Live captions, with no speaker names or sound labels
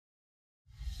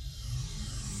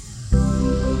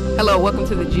Hello, welcome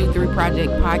to the Jude 3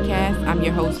 Project podcast. I'm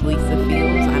your host, Lisa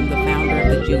Fields. I'm the founder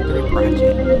of the Jude 3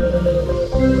 Project.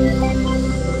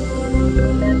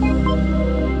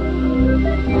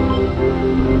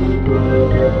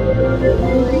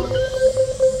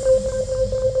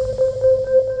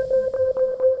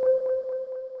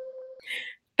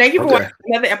 Thank you for watching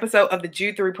another episode of the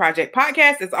Jude 3 Project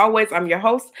podcast. As always, I'm your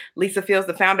host, Lisa Fields,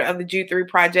 the founder of the Jude 3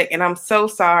 Project, and I'm so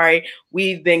sorry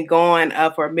we've been gone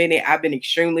for a minute. I've been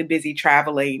extremely busy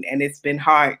traveling, and it's been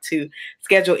hard to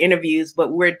schedule interviews,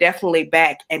 but we're definitely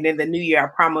back, and in the new year, I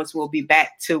promise we'll be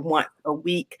back to once a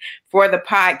week for the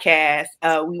podcast.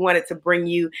 We wanted to bring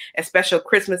you a special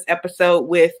Christmas episode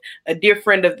with a dear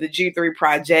friend of the Jude 3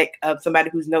 Project, somebody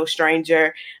who's no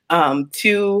stranger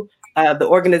to the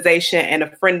organization and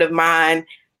a friend of mine,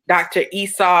 Dr.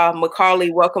 Esau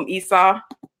McCauley. Welcome, Esau.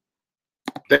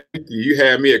 Thank you. You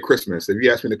had me at Christmas. If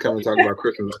you asked me to come and talk about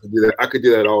Christmas, I could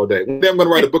do that all day. One day I'm going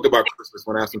to write a book about Christmas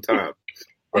when I have some time.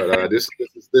 But this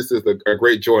is a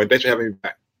great joy, and thanks for having me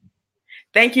back.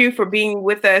 Thank you for being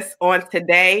with us on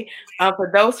today.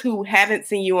 For those who haven't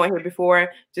seen you on here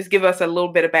before, just give us a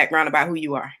little bit of background about who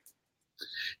you are.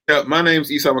 Yeah, my name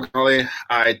is Esau McCauley.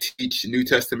 I teach New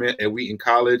Testament at Wheaton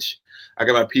College. I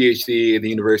got my PhD at the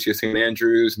University of St.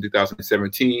 Andrews in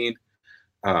 2017.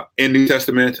 In New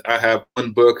Testament, I have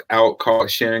one book out called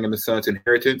Sharing in the Son's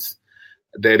Inheritance.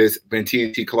 That is by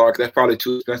T.T. Clark. That's probably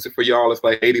too expensive for y'all. It's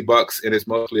like $80, and it's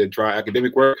mostly a dry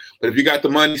academic work. But if you got the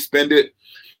money, spend it.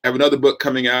 I have another book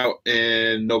coming out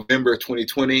in November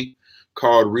 2020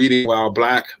 called Reading While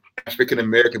Black, African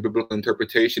American Biblical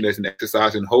Interpretation as an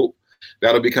Exercise in Hope.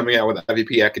 That'll be coming out with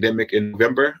IVP Academic in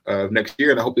November of next year,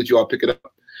 and I hope that you all pick it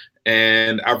up.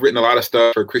 And I've written a lot of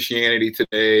stuff for Christianity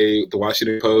Today, The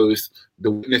Washington Post, The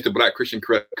Witness, the Black Christian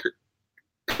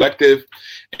Collective,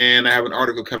 and I have an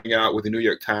article coming out with the New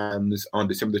York Times on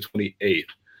December 28th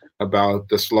about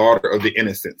the slaughter of the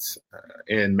innocents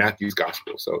in Matthew's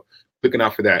Gospel. So looking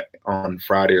out for that on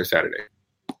Friday or Saturday.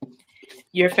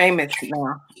 You're famous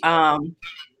now. I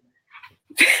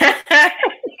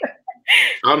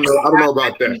don't know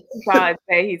about that. I'd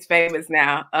say he's famous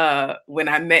now. When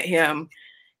I met him,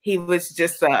 he was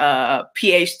just a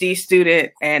PhD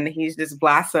student, and he's just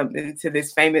blossomed into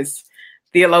this famous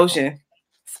theologian,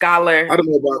 scholar. I don't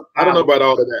know about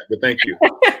all of that, but thank you.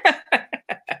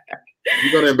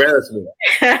 You're gonna embarrass me.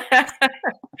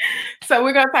 So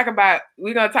we're gonna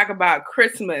talk about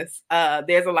Christmas.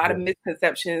 There's a lot of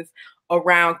misconceptions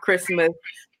around Christmas.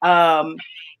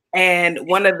 And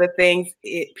one of the things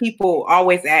people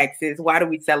always ask is, why do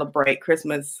we celebrate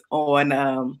Christmas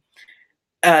on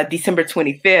December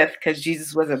 25th? Because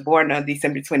Jesus wasn't born on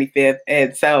December 25th.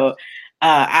 And so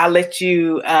I'll let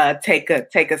you take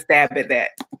a stab at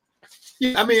that.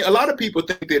 Yeah, I mean, a lot of people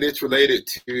think that it's related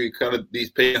to kind of these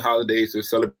pagan holidays that are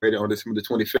celebrated on December the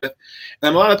 25th.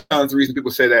 And a lot of times the reason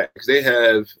people say that is because they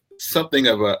have something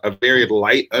of a very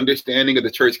light understanding of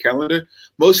the church calendar,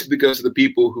 mostly because of the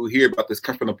people who hear about this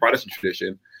come from the Protestant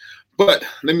tradition. But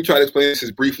let me try to explain this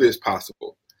as briefly as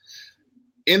possible.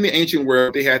 In the ancient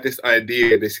world, they had this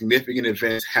idea that significant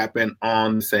events happen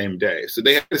on the same day. So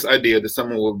they had this idea that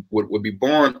someone would be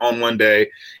born on one day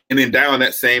and then die on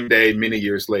that same day many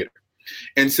years later.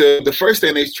 And so the first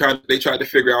thing they tried to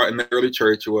figure out in the early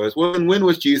church was, well, when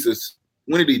was Jesus?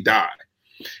 When did he die?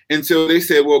 And so they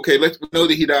said, well, okay, let's know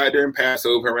that he died during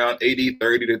Passover around AD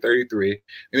 30 to 33. And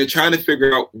they're trying to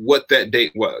figure out what that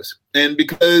date was. And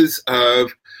because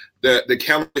of the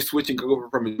calendar switching over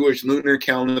from a Jewish lunar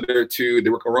calendar to the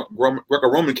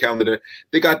Greco-Roman calendar,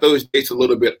 they got those dates a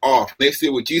little bit off. They said,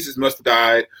 well, Jesus must have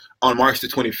died on March the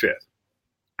 25th.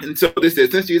 And so they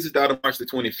said, since Jesus died on March the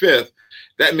 25th,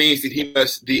 that means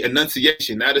that the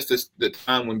Annunciation, that is the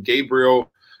time when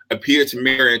Gabriel appeared to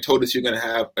Mary and told us you're going to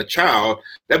have a child,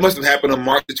 that must have happened on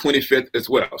March the 25th as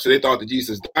well. So they thought that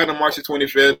Jesus died on March the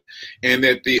 25th and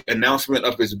that the announcement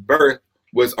of his birth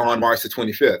was on March the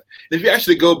 25th. And if you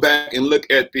actually go back and look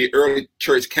at the early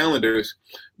church calendars,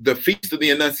 the Feast of the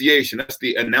Annunciation, that's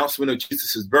the announcement of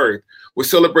Jesus' birth, was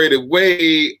celebrated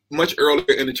way much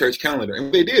earlier in the church calendar. And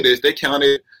what they did is they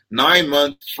counted 9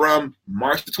 months from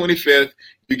March the 25th,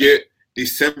 you get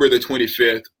December the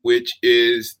 25th, which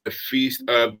is the Feast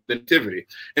of the Nativity.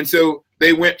 And so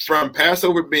they went from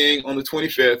Passover being on the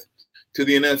 25th to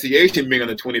the Annunciation being on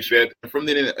the 25th, and from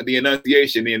the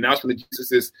Annunciation, the announcement of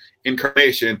Jesus'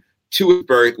 incarnation, to his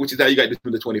birth, which is how you got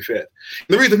December the 25th. And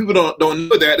the reason people don't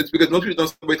know that is because most people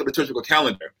don't celebrate the liturgical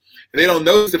calendar. And they don't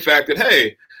notice the fact that,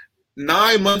 hey,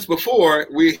 9 months before,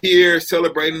 we're here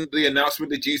celebrating the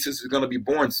announcement that Jesus is going to be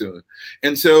born soon.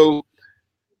 And so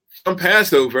from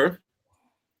Passover,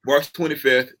 March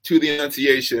 25th, to the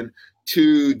Annunciation,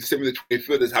 to December the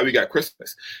 25th is how we got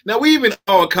Christmas. Now, we even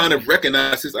all kind of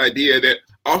recognize this idea that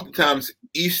oftentimes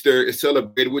Easter is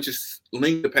celebrated, which is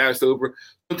linked to Passover,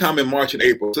 sometime in March and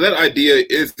April. So that idea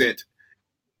isn't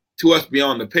to us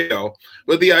beyond the pale,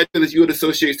 but the idea that you would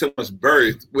associate someone's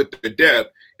birth with their death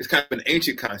is kind of an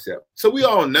ancient concept. So we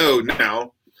all know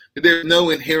now that there's no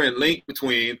inherent link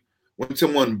between when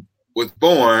someone was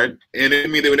born and it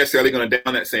didn't mean they were necessarily going to die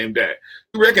on that same day.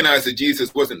 We recognize that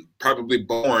Jesus wasn't probably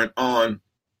born on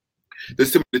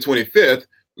December the 25th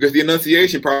because the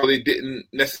Annunciation probably didn't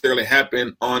necessarily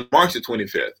happen on March the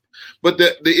 25th. But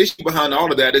the issue behind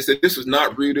all of that is that this was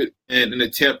not rooted in an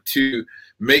attempt to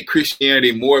make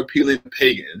Christianity more appealing to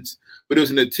pagans, but it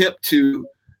was an attempt to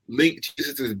link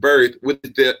Jesus' birth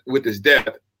with his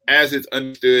death as it's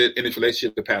understood in its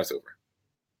relationship to Passover.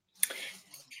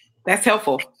 That's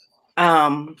helpful.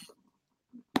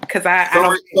 Because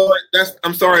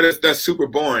I'm sorry, that's super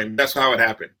boring. That's how it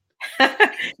happened.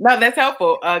 No, that's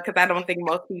helpful because I don't think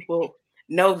most people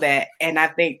know that, and I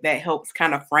think that helps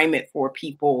kind of frame it for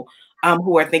people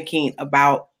who are thinking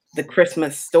about the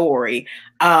Christmas story.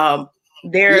 The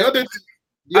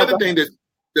other thing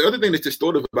that's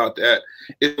distortive about that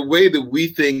is the way that we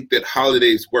think that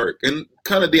holidays work, and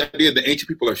kind of the idea that ancient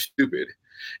people are stupid.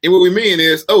 And what we mean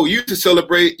is, you used to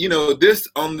celebrate, this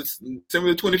on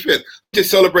December the 25th. Just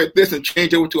celebrate this and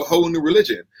change over to a whole new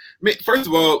religion. I mean, first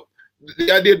of all,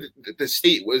 the idea that the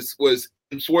state was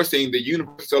enforcing the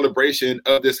universal celebration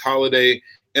of this holiday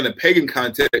in a pagan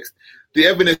context, the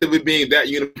evidence of it being that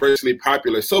universally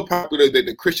popular, so popular that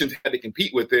the Christians had to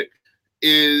compete with it,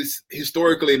 is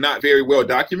historically not very well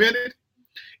documented.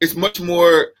 It's much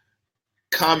more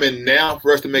common now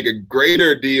for us to make a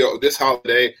greater deal of this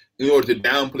holiday in order to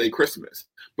downplay Christmas.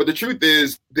 But the truth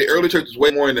is, the early church is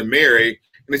way more into Mary,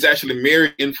 and it's actually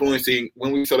Mary influencing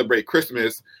when we celebrate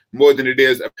Christmas more than it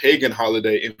is a pagan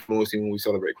holiday influencing when we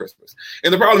celebrate Christmas.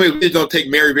 And the problem is we just don't take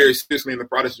Mary very seriously in the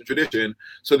Protestant tradition,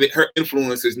 so that her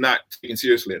influence is not taken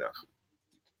seriously enough.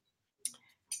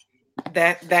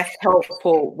 That's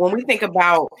helpful. When we think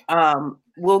about,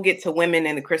 we'll get to women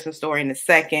in the Christmas story in a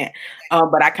second,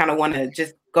 but I kind of want to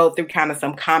just go through kind of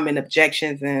some common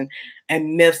objections and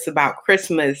myths about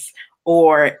Christmas,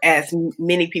 or as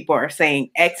many people are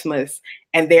saying, Xmas.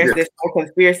 And there's this whole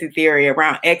conspiracy theory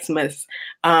around Xmas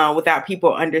without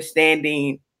people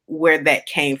understanding where that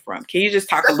came from. Can you just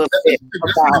talk a little bit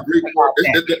about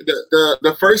that?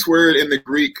 The first word in the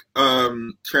Greek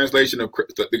translation of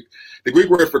the Greek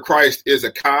word for Christ is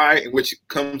a chi, which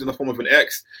comes in the form of an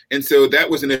X. And so that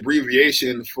was an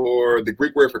abbreviation for the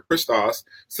Greek word for Christos.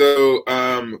 So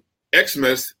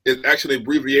Xmas is actually an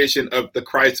abbreviation of the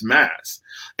Christ Mass.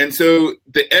 And so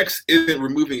the X isn't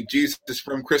removing Jesus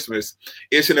from Christmas.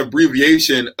 It's an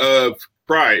abbreviation of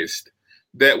Christ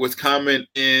that was common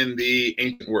in the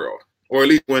ancient world, or at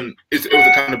least when it was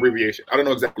a common abbreviation. I don't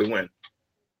know exactly when.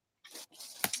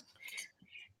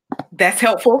 That's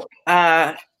helpful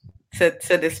to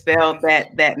dispel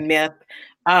that myth.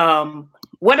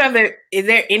 Is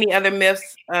there any other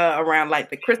myths around like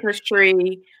the Christmas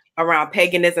tree, around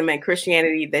paganism and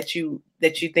Christianity that you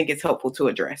think is helpful to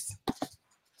address?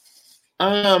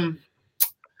 I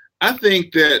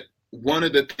think that one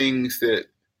of the things that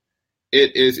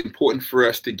it is important for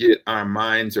us to get our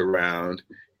minds around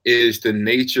is the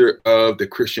nature of the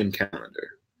Christian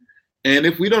calendar. And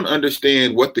if we don't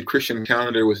understand what the Christian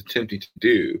calendar was attempting to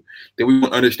do, then we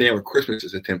won't understand what Christmas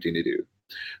is attempting to do.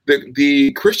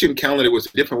 The Christian calendar was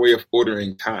a different way of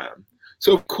ordering time.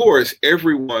 So, of course,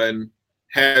 everyone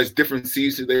has different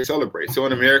seasons they celebrate. So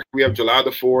in America, we have July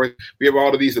the 4th. We have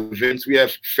all of these events. We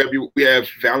have February. We have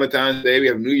Valentine's Day. We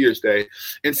have New Year's Day.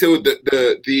 And so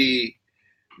the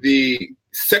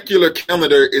secular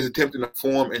calendar is attempting to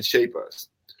form and shape us.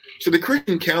 So the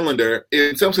Christian calendar is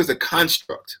in some sense a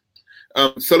construct.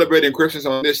 Celebrating Christmas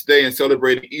on this day and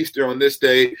celebrating Easter on this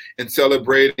day and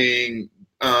celebrating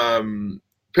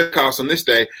Pentecost on this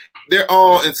day, they're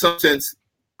all in some sense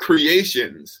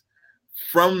creations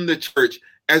from the church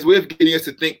as a way of getting us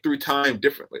to think through time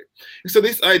differently. And so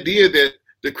this idea that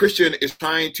the Christian is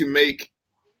trying to make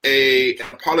an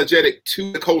apologetic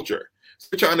to the culture,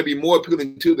 so trying to be more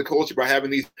appealing to the culture by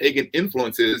having these pagan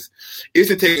influences,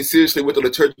 isn't taking seriously what the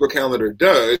liturgical calendar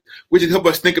does, which is help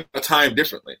us think about time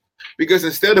differently. Because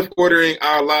instead of ordering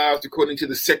our lives according to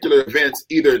the secular events,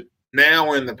 either now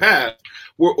or in the past,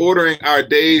 we're ordering our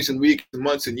days and weeks and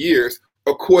months and years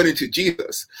according to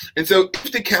Jesus. And so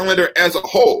if the calendar as a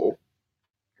whole,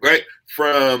 right,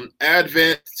 from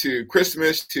Advent to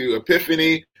Christmas to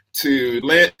Epiphany to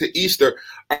Lent to Easter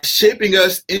are shaping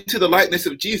us into the likeness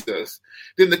of Jesus,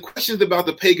 then the questions about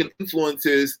the pagan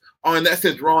influences are in that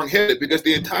sense wrong-headed, because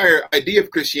the entire idea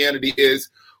of Christianity is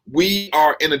we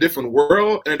are in a different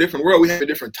world. In a different world, we have a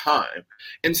different time.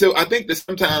 And so I think that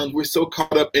sometimes we're so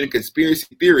caught up in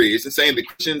conspiracy theories and saying the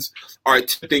Christians are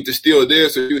attempting to steal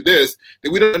this or do this,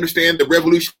 that we don't understand the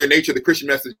revolutionary nature of the Christian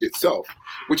message itself,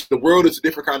 which the world is a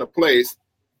different kind of place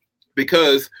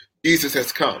because Jesus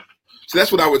has come. So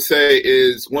that's what I would say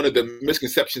is one of the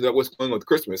misconceptions of what's going on with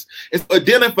Christmas. It's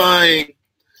identifying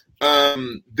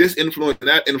this influence and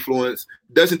that influence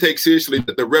doesn't take seriously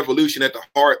the revolution at the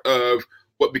heart of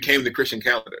what became the Christian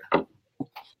calendar.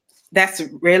 That's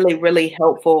really, really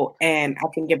helpful, and I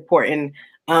think important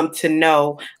to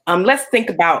know. Let's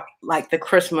think about like the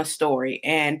Christmas story,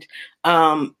 and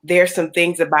there's some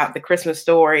things about the Christmas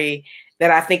story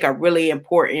that I think are really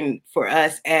important for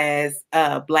us as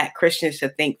Black Christians to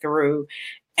think through.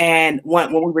 And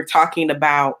when we were talking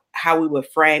about how we would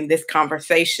frame this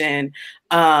conversation,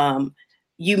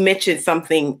 you mentioned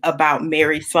something about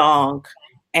Mary's song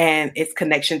and its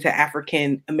connection to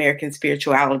African American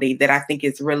spirituality that I think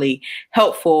is really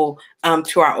helpful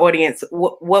to our audience.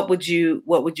 What would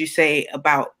you say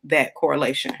about that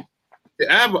correlation?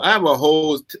 I have a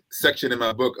whole section in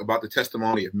my book about the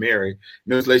testimony of Mary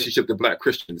and its relationship to Black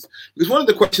Christians. Because one of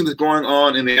the questions that's going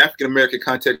on in the African American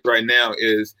context right now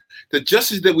is the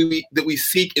justice that we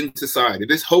seek in society,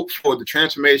 this hope for the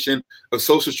transformation of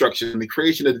social structure and the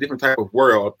creation of a different type of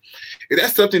world. And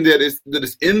that's something that is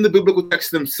in the biblical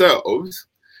texts themselves,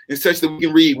 in such that we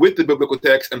can read with the biblical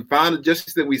text and find the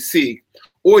justice that we seek.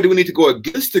 Or do we need to go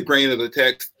against the grain of the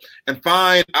text and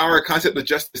find our concept of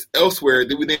justice elsewhere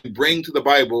that we then bring to the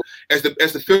Bible as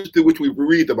the filter through which we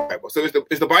read the Bible? So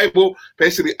is the Bible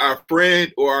basically our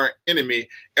friend or our enemy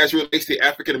as it relates to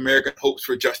African American hopes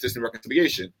for justice and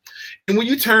reconciliation? And when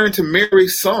you turn to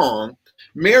Mary's song,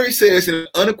 Mary says in an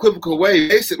unequivocal way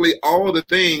basically all the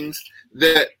things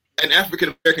that an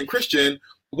African American Christian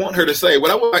want her to say. What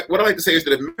I like to say is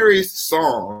that if Mary's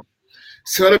song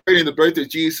celebrating the birth of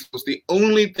Jesus was the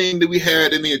only thing that we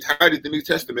had in the entirety of the New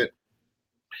Testament,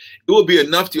 it would be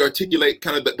enough to articulate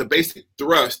kind of the basic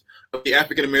thrust of the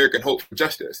African American hope for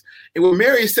justice. And what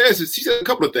Mary says is, she says a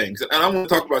couple of things, and I don't want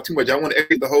to talk about too much. I want to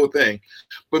edit the whole thing.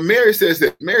 But Mary says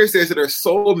that her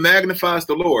soul magnifies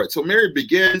the Lord. So Mary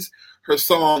begins her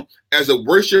song as a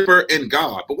worshiper in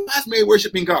God. But why is Mary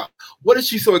worshiping God? What is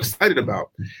she so excited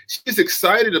about? She's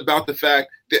excited about the fact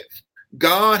that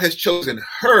God has chosen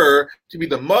her to be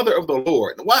the mother of the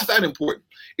Lord. Why is that important?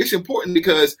 It's important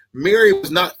because Mary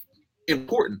was not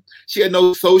important. She had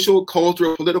no social,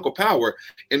 cultural, political power.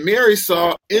 And Mary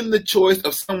saw in the choice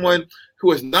of someone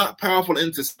who is not powerful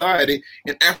in society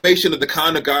an affirmation of the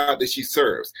kind of God that she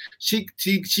serves. She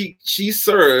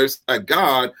serves a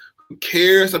God who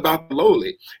cares about the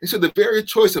lowly. And so the very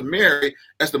choice of Mary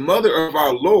as the mother of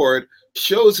our Lord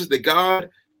shows us that God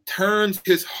turns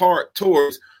his heart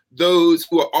towards those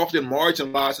who are often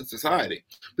marginalized in society.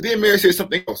 But then Mary says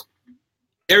something else.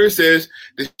 Mary says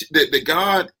that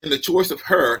God, in the choice of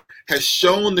her, has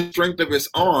shown the strength of his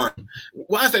arm.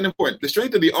 Why is that important? The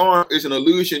strength of the arm is an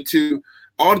allusion to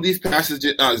all of these passages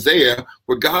in Isaiah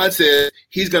where God says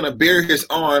he's going to bear his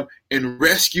arm and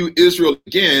rescue Israel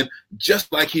again,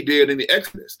 just like he did in the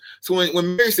Exodus. So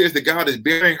when Mary says that God is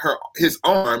bearing his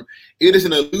arm, it is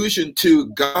an allusion to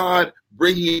God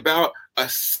bringing about a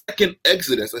second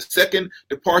exodus, a second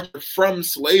departure from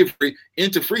slavery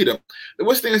into freedom. And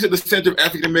what stands at the center of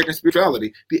African American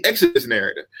spirituality? The Exodus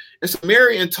narrative. And so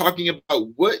Mary, in talking about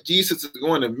what Jesus is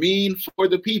going to mean for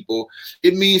the people,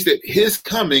 it means that his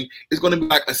coming is going to be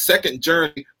like a second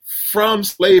journey from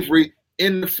slavery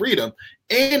into freedom.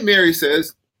 And Mary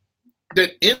says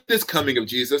that in this coming of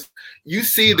Jesus, you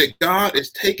see that God is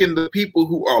taking the people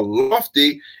who are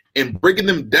lofty and bringing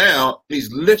them down, and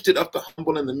he's lifted up the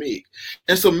humble and the meek.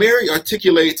 And so Mary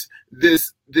articulates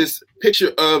this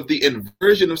picture of the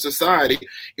inversion of society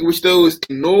in which those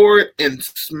ignored and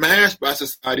smashed by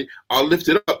society are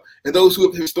lifted up, and those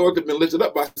who have historically been lifted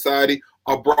up by society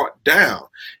are brought down.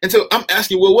 And so I'm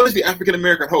asking, well, what is the African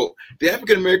American hope? The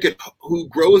African American who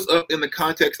grows up in the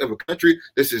context of a country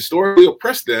that's historically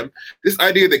oppressed them, this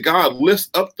idea that God lifts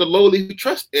up the lowly who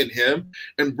trust in him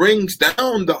and brings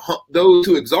down those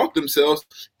who exalt themselves,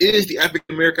 is the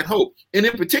African American hope. And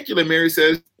in particular, Mary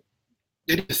says,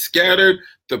 it has scattered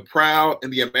the proud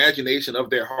in the imagination of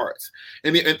their hearts.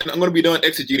 And I'm going to be done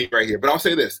exegeting right here, but I'll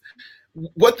say this.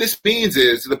 What this means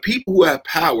is the people who have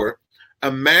power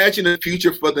imagine a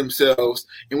future for themselves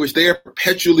in which they are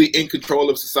perpetually in control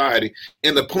of society.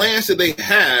 And the plans that they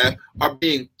have are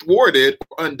being thwarted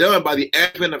or undone by the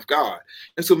advent of God.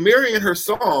 And so Mary in her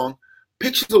song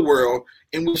pictures a world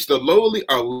in which the lowly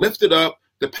are lifted up,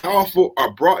 the powerful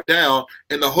are brought down,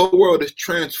 and the whole world is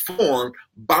transformed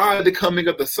by the coming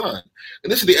of the Son.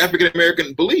 And this is the African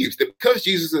American beliefs, that because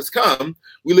Jesus has come,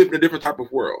 we live in a different type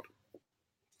of world.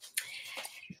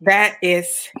 That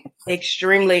is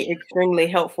extremely, extremely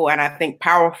helpful, and I think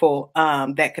powerful,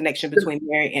 that connection between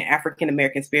Mary and African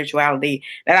American spirituality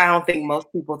that I don't think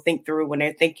most people think through when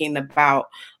they're thinking about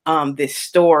this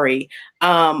story.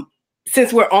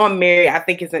 Since we're on Mary, I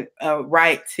think it's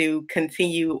right to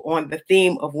continue on the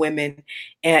theme of women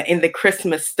in the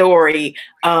Christmas story.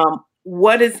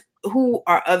 Who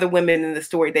are other women in the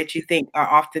story that you think are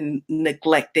often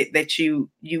neglected that you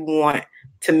want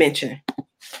to mention?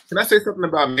 Can I say something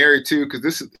about Mary too? Because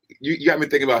this is you got me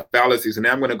thinking about fallacies, and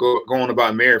now I'm going to go on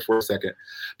about Mary for a second.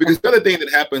 Because the other thing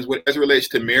that happens as it relates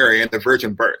to Mary and the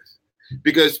virgin birth,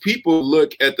 because people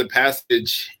look at the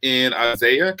passage in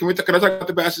Isaiah. Can I talk about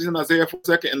the passage in Isaiah for a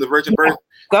second in the virgin birth?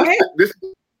 Go ahead. This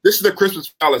is the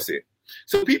Christmas fallacy.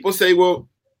 So people say, well,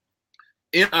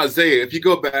 in Isaiah, if you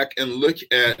go back and look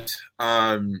at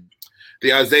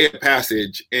the Isaiah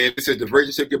passage, and it says the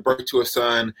virgin shall give birth to a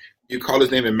son. You call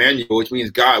his name Emmanuel, which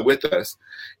means God with us.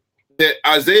 That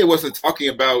Isaiah wasn't talking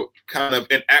about kind of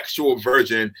an actual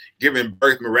virgin giving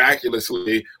birth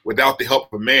miraculously without the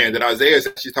help of man. That Isaiah is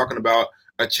actually talking about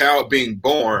a child being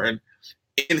born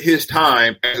in his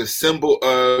time as a symbol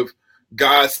of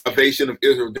God's salvation of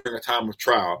Israel during a time of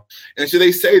trial. And so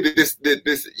they say that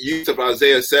this use of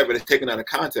Isaiah 7 is taken out of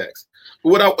context. But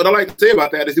what I like to say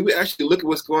about that is that we actually look at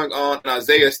what's going on in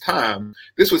Isaiah's time.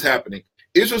 This was happening.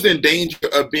 Israel's in danger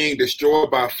of being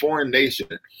destroyed by a foreign nation.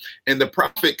 And the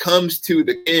prophet comes to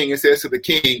the king and says to the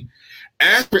king,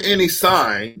 ask for any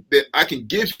sign that I can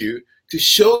give you to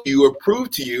show you or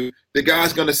prove to you that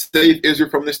God's going to save Israel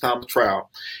from this time of trial.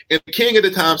 And the king at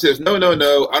the time says, no,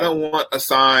 I don't want a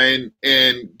sign.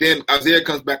 And then Isaiah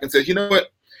comes back and says, you know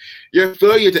what? Your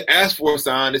failure to ask for a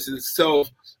sign is itself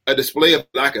a display of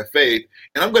lack of faith.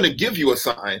 And I'm going to give you a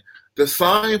sign. The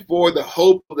sign for the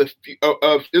hope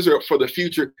of Israel for the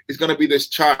future is going to be this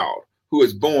child who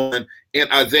is born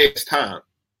in Isaiah's time.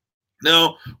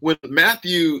 Now, when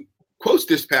Matthew quotes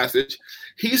this passage,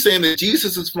 he's saying that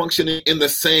Jesus is functioning in the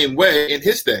same way in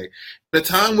his day. The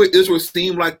time where Israel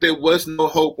seemed like there was no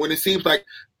hope, when it seems like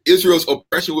Israel's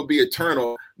oppression would be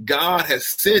eternal, God has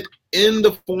sent in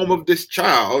the form of this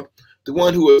child, the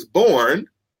one who was born,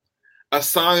 a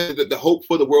sign that the hope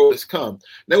for the world has come.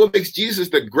 Now, what makes Jesus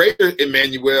the greater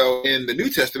Emmanuel in the New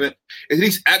Testament is that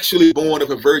he's actually born of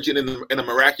a virgin in a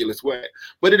miraculous way.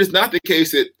 But it is not the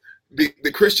case that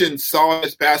the Christians saw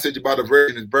this passage about a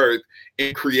virgin's birth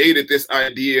and created this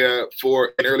idea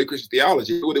for an early Christian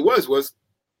theology. What it was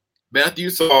Matthew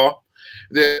saw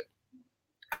that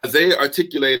Isaiah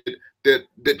articulated that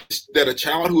a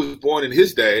child who was born in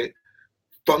his day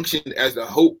functioned as a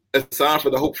sign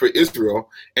for the hope for Israel.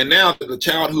 And now the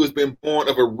child who has been born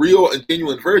of a real and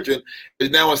genuine virgin is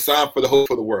now a sign for the hope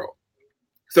for the world.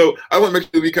 So I want to make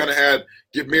sure we kind of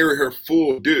give Mary her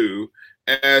full due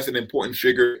as an important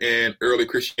figure in early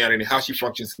Christianity and how she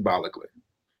functions symbolically.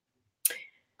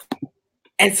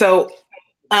 And so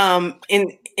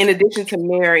in addition to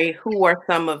Mary, who are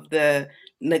some of the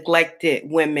neglected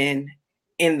women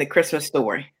in the Christmas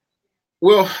story?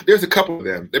 Well, there's a couple of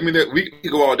them. I mean, we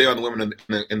can go all day on the women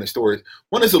in the stories.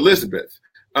 One is Elizabeth.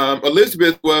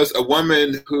 Elizabeth was a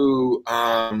woman who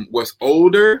was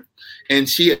older, and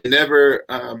she had never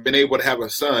been able to have a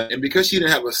son. And because she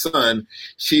didn't have a son,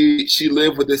 she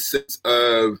lived with this sense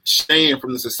of shame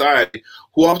from the society,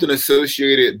 who often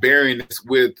associated bearing this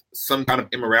with some kind of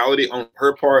immorality on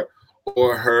her part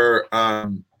or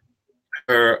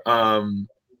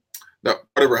the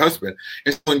part of her husband.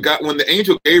 And so when the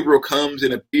angel Gabriel comes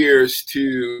and appears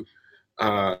to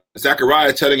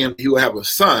Zechariah, telling him he will have a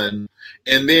son,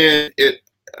 and then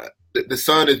the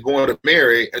son is born of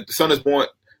Mary, and the son is born,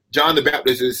 John the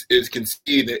Baptist is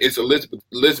conceived, and it's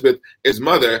Elizabeth, his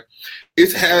mother.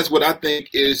 It has what I think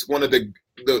is one of the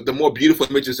more beautiful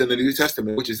images in the New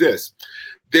Testament, which is this.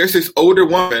 There's this older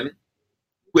woman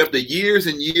who, after years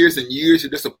and years and years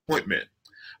of disappointment,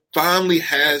 finally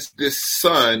has this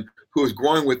son who is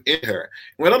growing within her.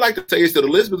 And what I'd like to say is that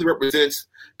Elizabeth represents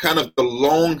kind of the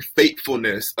long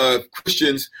faithfulness of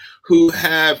Christians who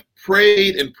have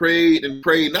prayed and prayed and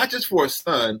prayed, not just for a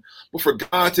son, but for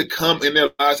God to come in their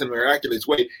lives in a miraculous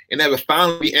way and have it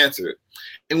finally be answered.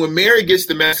 And when Mary gets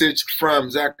the message from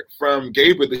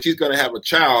Gabriel that she's going to have a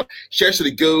child, she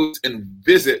actually goes and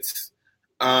visits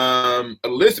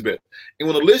Elizabeth. And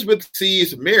when Elizabeth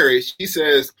sees Mary, she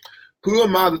says, "Who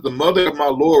am I that the mother of my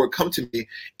Lord would come to me?"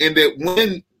 And that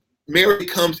when Mary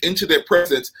comes into their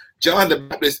presence, John the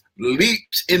Baptist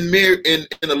leaps in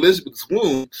Elizabeth's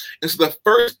womb. And so the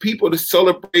first people to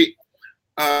celebrate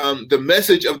the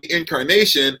message of the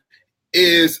incarnation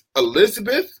is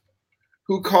Elizabeth,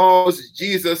 who calls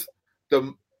Jesus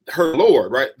her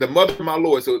Lord, right? The mother of my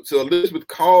Lord. So Elizabeth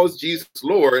calls Jesus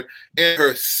Lord, and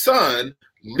her son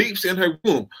leaps in her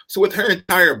womb. So with her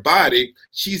entire body,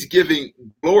 she's giving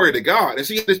glory to God. And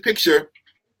so you have this picture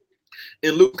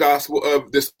in Luke's gospel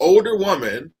of this older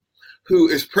woman who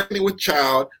is pregnant with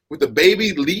child, with a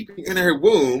baby leaping in her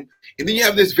womb. And then you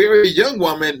have this very young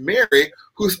woman, Mary,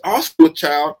 who's also a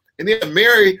child. And then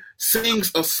Mary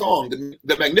sings a song,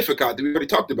 the Magnificat, that we already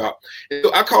talked about. And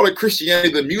so I call it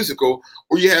Christianity the musical,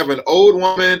 where you have an old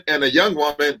woman and a young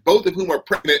woman, both of whom are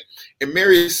pregnant, and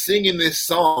Mary is singing this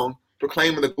song,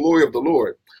 proclaiming the glory of the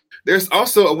Lord. There's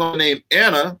also a woman named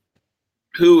Anna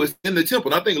who is in the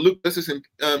temple. And I think Luke does this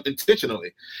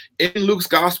intentionally. In Luke's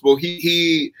gospel,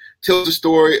 he tells the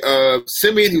story of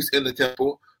Simeon, who's in the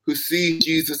temple, who sees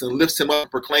Jesus and lifts him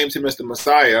up, proclaims him as the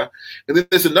Messiah. And then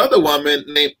there's another woman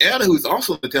named Anna, who's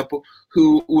also in the temple,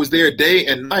 who was there day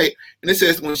and night. And it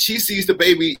says when she sees the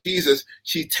baby Jesus,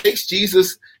 she takes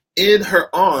Jesus in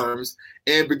her arms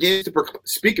and begins to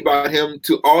speak about him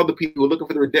to all the people who are looking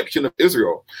for the redemption of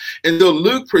Israel. And so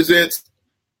Luke presents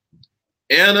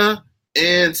Anna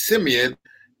and Simeon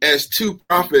as two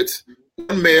prophets,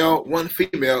 one male, one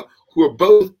female, who are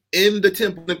both in the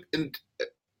temple in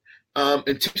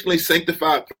intentionally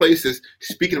sanctified places,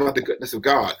 speaking about the goodness of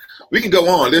God. We can go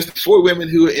on. There's 4 women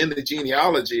who are in the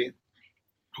genealogy,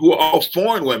 who are all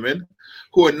foreign women,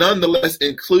 who are nonetheless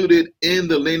included in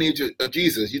the lineage of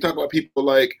Jesus. You talk about people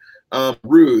like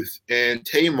Ruth and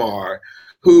Tamar,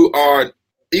 who are,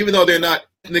 even though they're not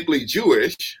ethnically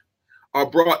Jewish, are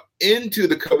brought into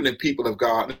the covenant people of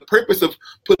God. And the purpose of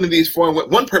putting these foreign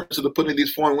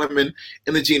women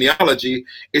in the genealogy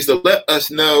is to let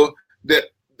us know that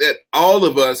all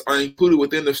of us are included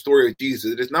within the story of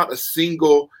Jesus. It is not a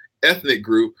single ethnic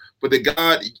group, but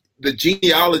the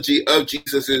genealogy of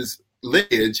Jesus's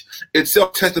lineage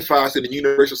itself testifies to the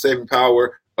universal saving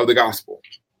power of the gospel.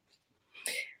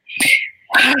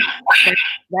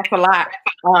 That's a lot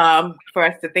for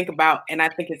us to think about, and I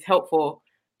think it's helpful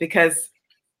because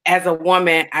as a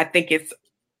woman, I think it's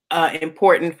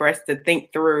important for us to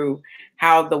think through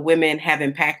how the women have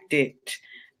impacted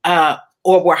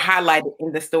or were highlighted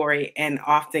in the story and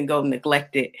often go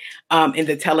neglected in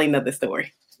the telling of the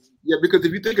story. Yeah, because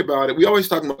if you think about it, we always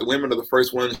talk about the women are the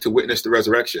first ones to witness the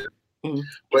resurrection. Mm-hmm.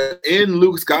 But in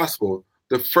Luke's gospel,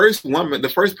 the first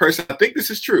person, I think this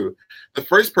is true, the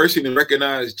first person to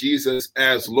recognize Jesus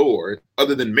as Lord,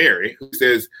 other than Mary, who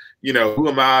says, who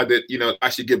am I that, I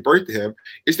should give birth to him,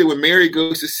 is that when Mary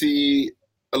goes to see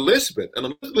Elizabeth,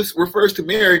 and Elizabeth refers to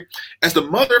Mary as the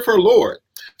mother of her Lord.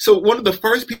 So one of the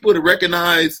first people to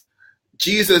recognize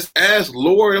Jesus as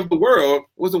Lord of the world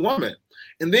was a woman.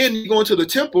 And then you go into the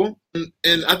temple,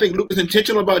 and I think Luke is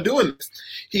intentional about doing this.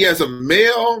 He has a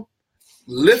male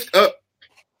lift up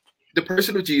the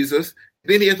person of Jesus,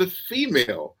 then he has a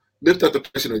female lift up the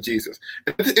person of Jesus.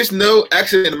 And it's no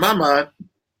accident in my mind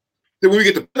that when we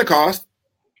get to Pentecost,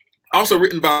 also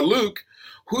written by Luke,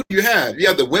 who do you have? You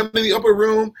have the women in the upper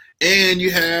room, and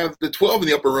you have the 12 in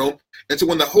the upper room. And so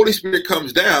when the Holy Spirit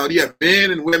comes down, you have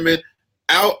men and women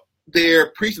out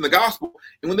there preaching the gospel.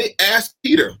 And when they ask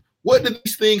Peter, what do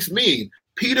these things mean?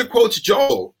 Peter quotes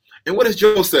Joel. And what does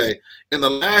Joel say? In the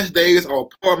last days, I'll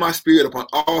pour my spirit upon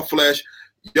all flesh.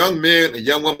 Young men and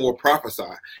young women will prophesy.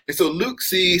 And so Luke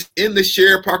sees in the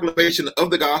shared proclamation of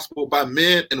the gospel by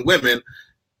men and women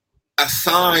a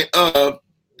sign of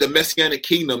the Messianic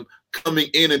kingdom coming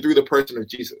in and through the person of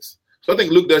Jesus. So I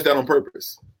think Luke does that on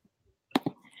purpose.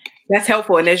 That's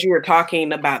helpful. And as you were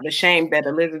talking about the shame that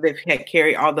Elizabeth had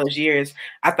carried all those years,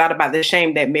 I thought about the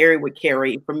shame that Mary would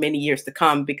carry for many years to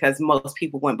come because most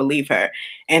people wouldn't believe her,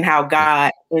 and how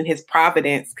God in his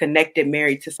providence connected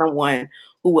Mary to someone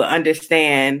who would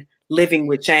understand living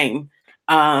with shame.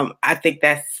 I think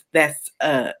that's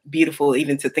beautiful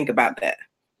even to think about that.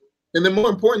 And the more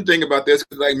important thing about this,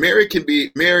 like Mary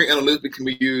and Elizabeth can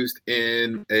be used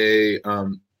in ways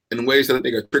that I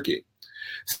think are tricky.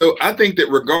 So I think that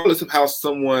regardless of how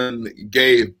someone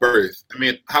gave birth,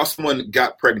 how someone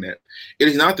got pregnant, it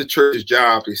is not the church's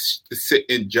job to sit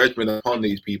in judgment upon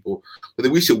these people, but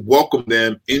that we should welcome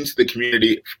them into the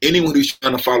community, anyone who's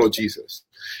trying to follow Jesus.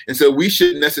 And so we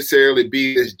shouldn't necessarily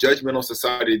be this judgmental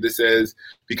society that says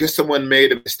because someone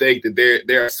made a mistake that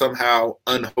they are somehow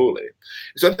unholy.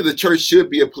 So I think the church should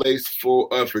be a place for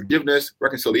forgiveness,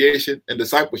 reconciliation, and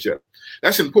discipleship.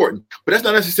 That's important, but that's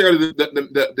not necessarily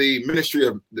the ministry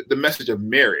of the message of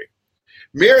Mary.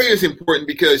 Mary is important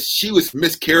because she was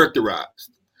mischaracterized.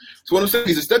 So what I'm saying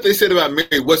is the stuff they said about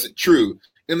Mary wasn't true.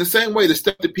 In the same way, the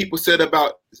stuff that people said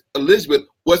about Elizabeth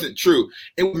wasn't true.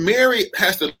 And what Mary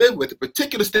has to live with, the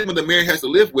particular statement that Mary has to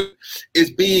live with,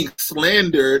 is being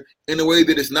slandered in a way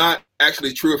that is not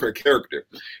actually true of her character.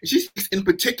 And she speaks in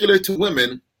particular to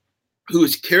women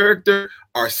whose character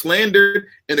are slandered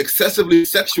and excessively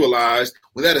sexualized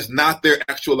when that is not their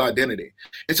actual identity.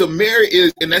 And so Mary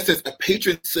is, in that sense, a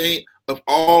patron saint of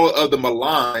all of the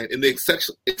malign and the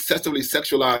excessively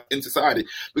sexualized in society.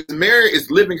 Because Mary is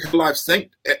living her life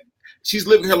she's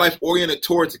living her life oriented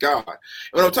towards God. And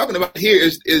what I'm talking about here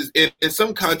is in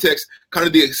some context, kind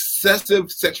of the excessive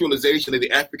sexualization of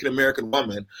the African-American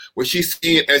woman, where she's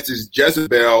seen as this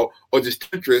Jezebel or this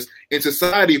temptress, and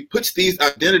society puts these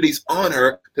identities on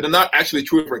her that are not actually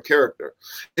true of her character.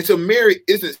 And so Mary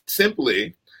isn't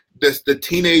simply the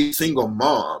teenage single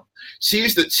mom.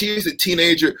 She's the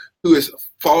teenager who is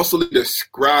falsely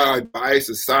described by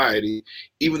society,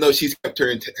 even though she's kept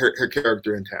her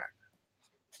character intact.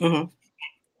 Mm-hmm.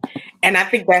 And I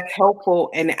think that's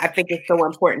helpful, and I think it's so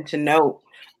important to note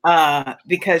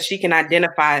because she can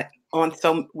identify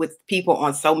with people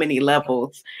on so many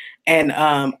levels. And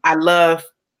I love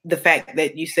the fact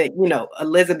that you said,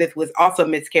 Elizabeth was also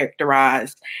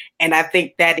mischaracterized, and I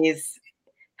think that is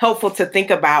helpful to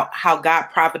think about how God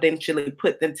providentially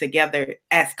put them together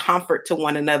as comfort to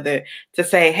one another, to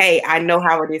say, hey, I know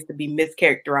how it is to be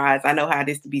mischaracterized. I know how it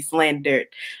is to be slandered.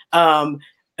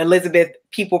 Elizabeth,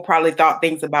 people probably thought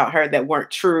things about her that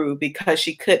weren't true because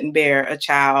she couldn't bear a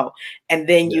child. And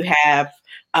then you have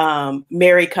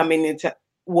Mary coming into,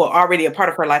 already a part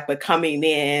of her life, but coming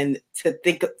in to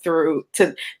think through,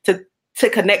 to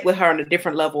connect with her on a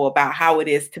different level about how it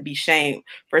is to be shamed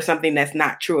for something that's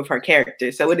not true of her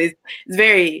character. So it's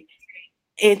very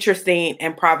interesting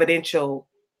and providential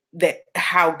that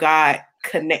how God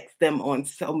connects them on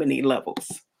so many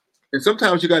levels. And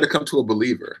sometimes you got to come to a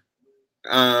believer.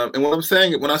 And what I'm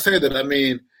saying, when I say that, I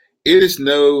mean, it is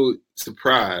no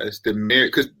surprise that Mary,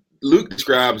 because Luke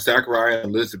describes Zachariah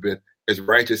and Elizabeth as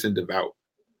righteous and devout,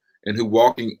 and who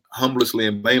walking humblessly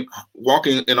and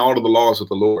walking in all of the laws of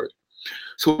the Lord.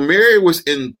 So Mary was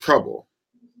in trouble,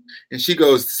 and she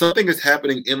goes, something is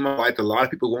happening in my life that a lot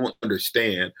of people won't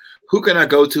understand. Who can I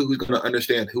go to who's going to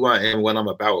understand who I am, what I'm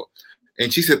about?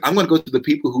 And she said, I'm going to go to the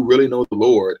people who really know the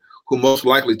Lord, who most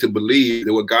likely to believe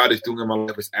that what God is doing in my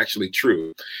life is actually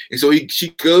true. And so she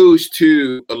goes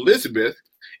to Elizabeth,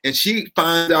 and she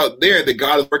finds out there that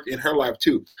God is working in her life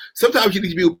too. Sometimes you need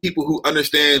to be with people who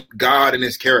understand God and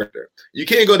his character. You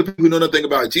can't go to people who know nothing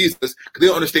about Jesus because they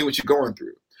don't understand what you're going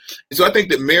through. And so I think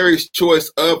that Mary's choice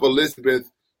of Elizabeth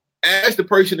as the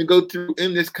person to go through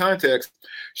in this context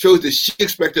shows that she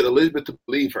expected Elizabeth to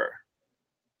believe her.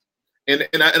 And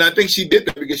I think she did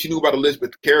that because she knew about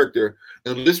Elizabeth's character,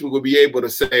 and Elizabeth would be able to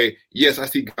say, yes, I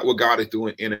see what God is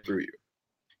doing in and through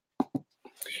you.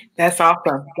 That's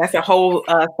awesome. That's a whole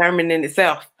sermon in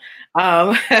itself.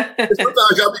 Sometimes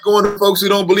y'all be going to folks who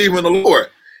don't believe in the Lord,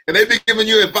 and they be giving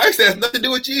you advice that has nothing to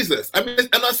do with Jesus. I mean,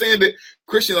 I'm not saying that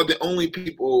Christians are the only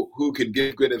people who can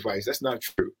give good advice. That's not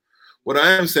true. What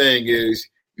I am saying is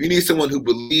you need someone who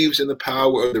believes in the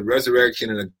power of the resurrection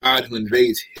and a God who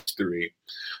invades history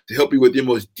to help you with your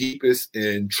most deepest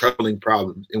and troubling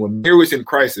problems. And when Mary was in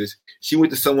crisis, she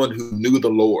went to someone who knew the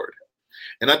Lord.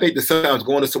 And I think that sometimes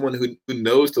going to someone who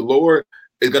knows the Lord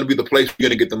is going to be the place you're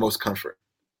going to get the most comfort.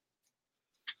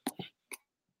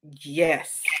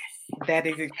 Yes, that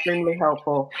is extremely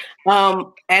helpful.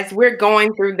 As we're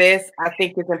going through this, I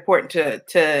think it's important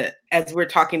to as we're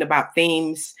talking about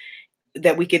themes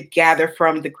that we could gather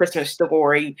from the Christmas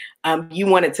story, you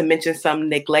wanted to mention some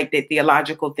neglected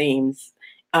theological themes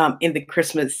in the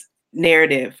Christmas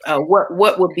narrative.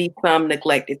 What would be some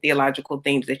neglected theological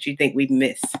themes that you think we've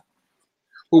missed?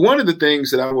 Well, one of the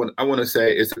things that I want to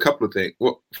say is a couple of things.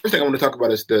 Well, first thing I want to talk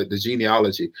about is the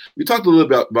genealogy. We talked a little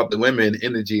bit about the women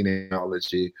in the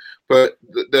genealogy, but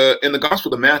in the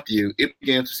Gospel of Matthew, it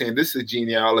begins saying this is a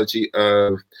genealogy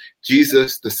of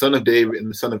Jesus, the son of David, and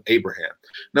the son of Abraham.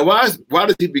 Now, why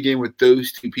does he begin with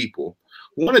those two people?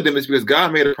 One of them is because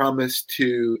God made a promise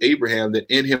to Abraham that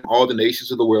in him all the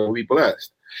nations of the world will be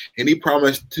blessed. And he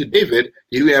promised to David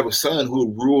he would have a son who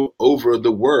would rule over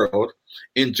the world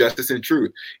in justice and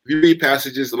truth. If you read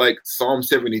passages like Psalm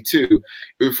 72,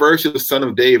 it refers to the son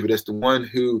of David as the one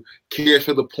who cares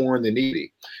for the poor and the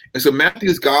needy. And so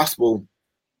Matthew's gospel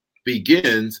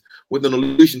begins with an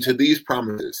allusion to these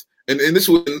promises. And this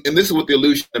is what the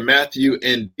allusion to Matthew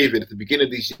and David at the beginning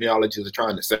of these genealogies are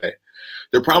trying to say.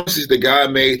 The promises that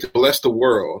God made to bless the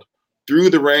world through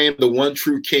the reign of the one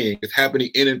true king is happening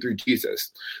in and through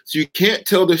Jesus. So you can't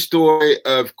tell the story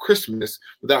of Christmas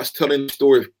without telling the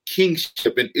story of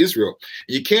kingship in Israel.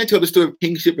 And you can't tell the story of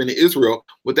kingship in Israel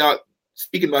without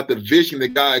speaking about the vision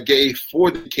that God gave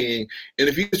for the king. And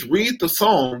if you just read the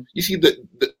psalm, you see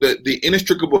the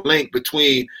inextricable link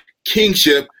between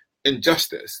kingship and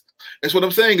justice. And so what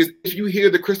I'm saying is, if you hear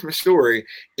the Christmas story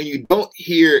and you don't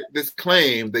hear this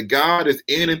claim that God is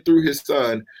in and through his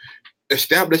son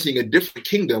establishing a different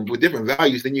kingdom with different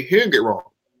values, then you're hearing it wrong.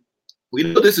 We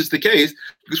know this is the case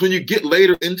because when you get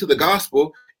later into the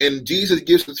gospel and Jesus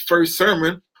gives his first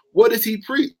sermon, what does he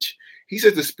preach? He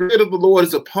says, the Spirit of the Lord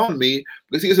is upon me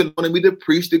because he has anointed me to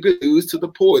preach the good news to the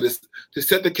poor, to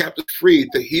set the captives free,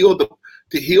 to heal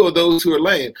those who are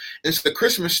lame. And so the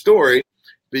Christmas story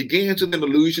begins with an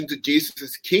allusion to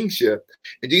Jesus' kingship.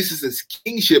 And Jesus'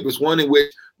 kingship is one in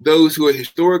which those who are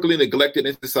historically neglected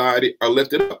in society are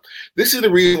lifted up. This is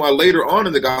the reason why later on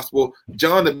in the gospel,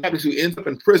 John the Baptist, who ends up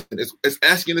in prison, is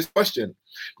asking this question,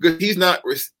 because he's not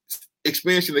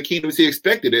experiencing the kingdom as he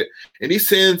expected it. And he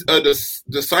sends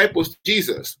disciples to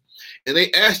Jesus. And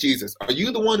they ask Jesus, are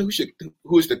you the one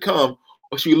who is to come,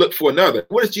 or should we look for another?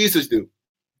 What does Jesus do?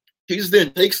 Jesus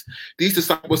then takes these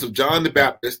disciples of John the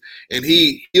Baptist and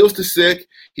he heals the sick.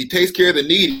 He takes care of the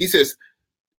needy. He says,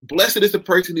 blessed is the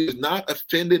person who is not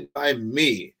offended by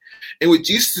me. And what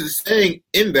Jesus is saying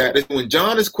in that is when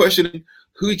John is questioning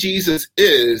who Jesus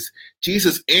is,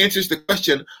 Jesus answers the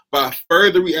question by a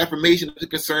further reaffirmation of the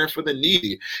concern for the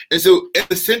needy. And so at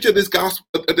the center of this gospel,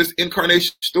 of this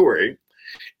incarnation story,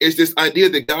 is this idea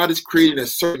that God is creating a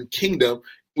certain kingdom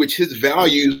which his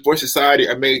values for society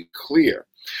are made clear.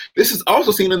 This is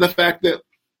also seen in the fact that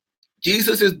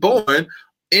Jesus is born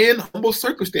in humble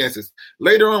circumstances.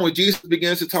 Later on, when Jesus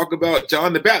begins to talk about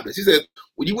John the Baptist, he said,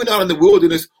 when you went out in the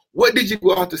wilderness, what did you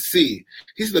go out to see?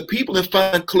 He said, the people in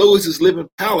fine clothes live in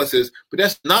palaces, but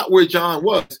that's not where John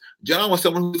was. John was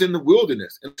someone who was in the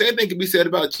wilderness. And the same thing can be said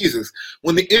about Jesus.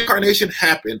 When the incarnation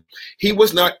happened, he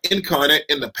was not incarnate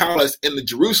in the palace in the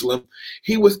Jerusalem.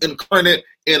 He was incarnate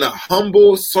in a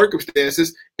humble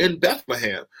circumstances in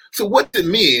Bethlehem. So what does it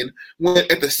mean when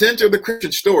at the center of the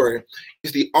Christian story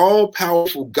is the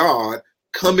all-powerful God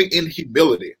coming in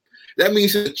humility? That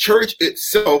means that the church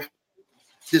itself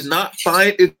does not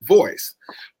find its voice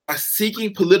by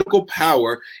seeking political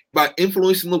power, by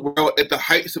influencing the world at the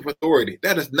heights of authority.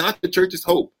 That is not the church's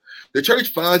hope. The church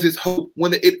finds its hope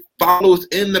when it follows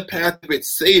in the path of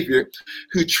its Savior,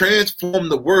 who transformed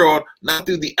the world not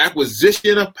through the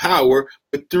acquisition of power,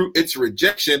 but through its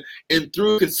rejection and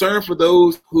through concern for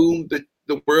those whom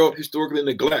the world historically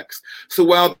neglects. So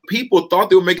while people thought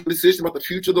they were making a decision about the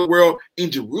future of the world in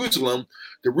Jerusalem,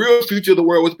 the real future of the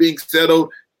world was being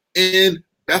settled in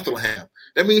Bethlehem.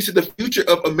 That means that the future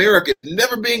of America is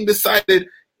never being decided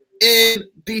in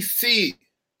D.C.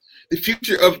 The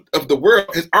future of the world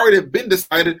has already been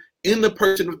decided in the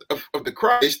person of the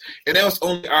Christ, and now it's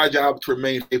only our job to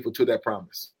remain faithful to that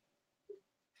promise.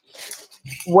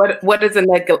 What is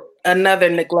another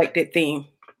neglected theme?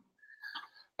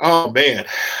 Oh, man.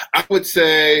 I would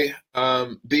say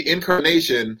the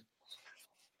incarnation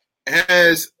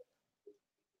as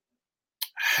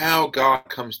how God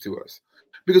comes to us.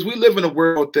 Because we live in a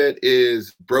world that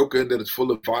is broken, that is full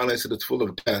of violence, that is full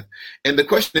of death. And the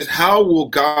question is, how will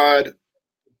God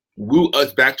woo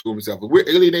us back to himself? If we're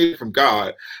alienated from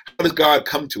God, how does God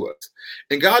come to us?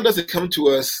 And God doesn't come to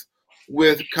us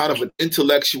with kind of an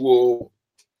intellectual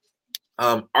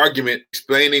argument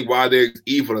explaining why there's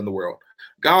evil in the world.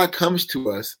 God comes to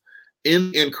us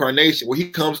in incarnation, where he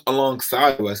comes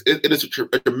alongside of us. It is a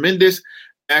tremendous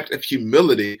act of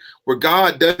humility, where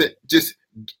God doesn't just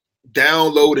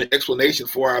download an explanation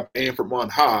for our pain from on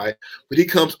high, but he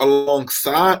comes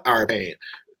alongside our pain.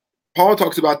 Paul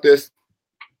talks about this,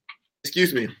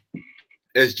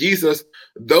 as Jesus,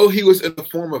 though he was in the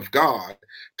form of God,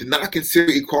 did not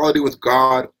consider equality with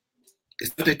God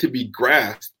as something to be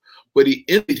grasped, but he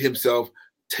emptied himself,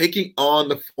 taking on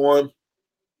the form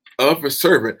of a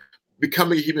servant,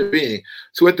 becoming a human being.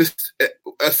 So at this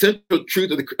essential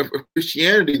truth of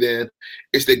Christianity then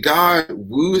is that God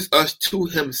woos us to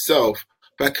himself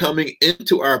by coming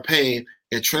into our pain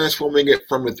and transforming it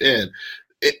from within.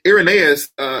 Irenaeus,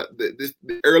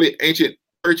 the early ancient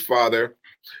church father,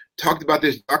 talked about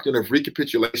this doctrine of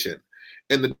recapitulation.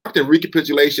 And the doctrine of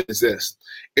recapitulation is this: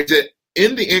 it's that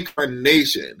in the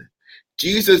incarnation,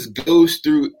 Jesus goes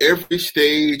through every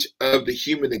stage of the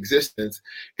human existence,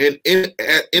 and in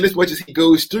as much as he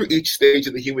goes through each stage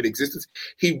of the human existence,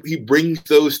 he brings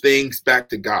those things back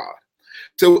to God.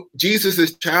 So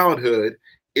Jesus' childhood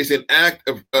is an act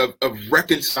of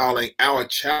reconciling our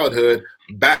childhood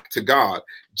back to God.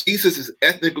 Jesus is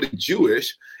ethnically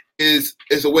Jewish, is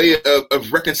a way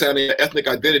of reconciling ethnic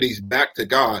identities back to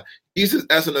God. Jesus,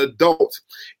 as an adult,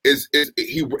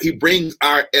 he brings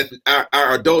our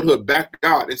adulthood back to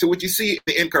God. And so, what you see in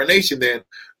the incarnation, then,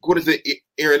 according to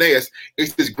Irenaeus,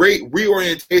 is this great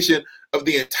reorientation of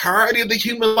the entirety of the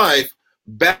human life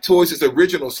back towards its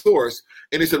original source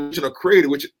and its original creator,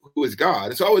 who is God.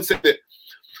 And so, I would say that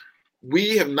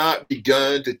we have not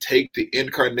begun to take the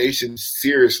incarnation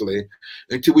seriously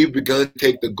until we've begun to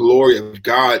take the glory of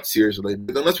God seriously.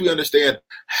 But unless we understand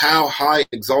how high and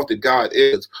exalted God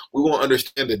is, we won't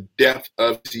understand the depth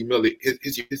of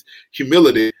his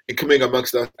humility in coming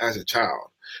amongst us as a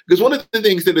child. Because one of the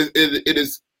things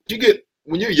that you get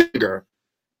when you're younger,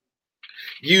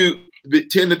 you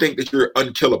tend to think that you're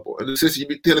unkillable. In the sense, you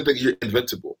tend to think you're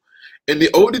invincible. And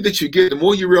the older that you get, the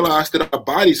more you realize that our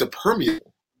bodies are permeable.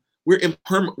 We can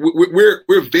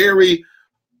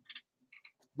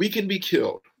be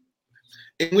killed.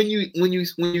 And when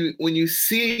you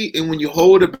see and when you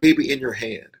hold a baby in your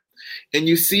hand and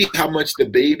you see how much the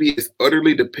baby is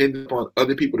utterly dependent upon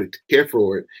other people to care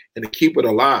for it and to keep it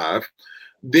alive,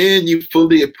 then you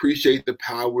fully appreciate the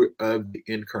power of the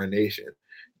incarnation.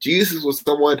 Jesus was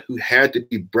someone who had to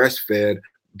be breastfed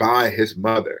by his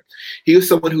mother. He was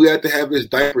someone who had to have his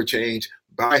diaper changed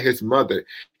by his mother.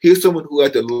 He was someone who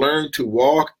had to learn to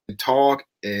walk and talk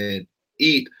and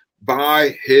eat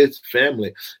by his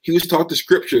family. He was taught the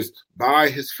scriptures by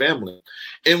his family.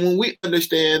 And when we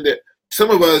understand that some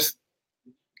of us,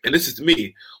 and this is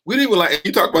me, we didn't even like,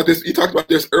 you talked about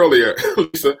this earlier,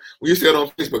 Lisa, when you said on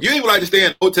Facebook, you didn't even like to stay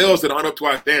in hotels that aren't up to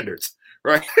our standards,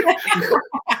 right?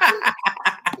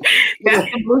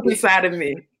 That's the bougie side of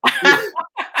me.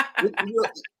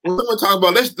 When someone talks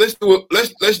about let's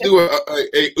do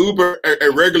a Uber, a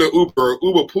regular Uber or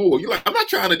Uber pool, you're like, I'm not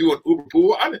trying to do an Uber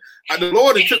pool. The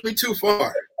Lord had took me too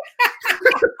far.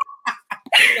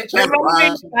 I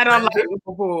don't like Uber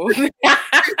pool.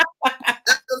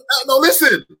 No,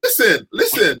 listen.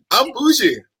 I'm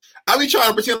bougie. I be trying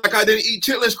to pretend like I didn't eat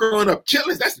chitlins growing up.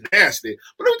 Chitlins, that's nasty.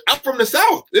 But I'm from the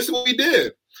South. This is what we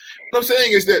did. What I'm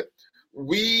saying is that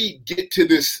we get to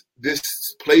this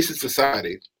place in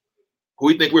society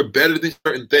where we think we're better than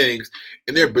certain things,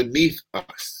 and they're beneath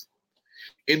us.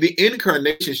 And the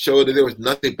incarnation showed that there was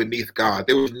nothing beneath God.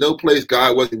 There was no place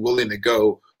God wasn't willing to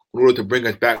go in order to bring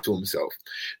us back to himself.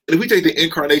 And if we take the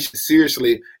incarnation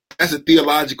seriously as a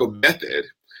theological method,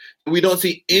 we don't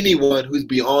see anyone who's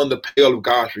beyond the pale of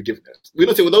God's forgiveness. We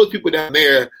don't say, well, those people down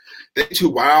there, they're too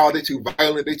wild, they're too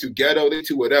violent, they're too ghetto, they're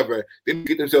too whatever. They need to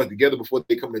get themselves together before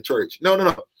they come to church. No.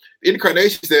 The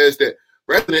incarnation says that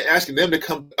rather than asking them to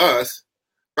come to us,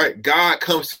 right, God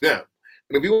comes to them.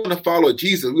 And if we want to follow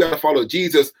Jesus, we got to follow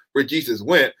Jesus where Jesus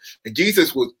went. And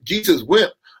Jesus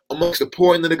went amongst the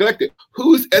poor and the neglected.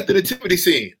 Who's at the nativity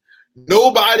scene?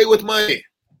 Nobody with money.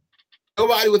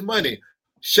 Nobody with money.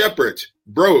 Shepherds,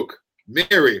 broke.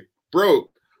 Mary,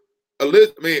 broke.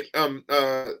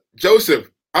 Joseph,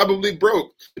 probably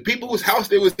broke. The people whose house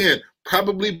they was in,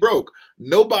 probably broke.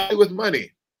 Nobody with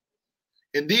money.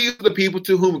 And these are the people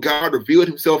to whom God revealed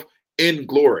himself in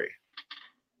glory.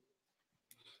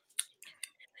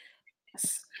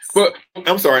 But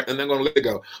I'm sorry, and I'm going to let it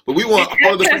go. But we want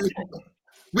all of the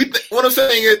what I'm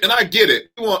saying is, and I get it,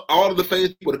 we want all of the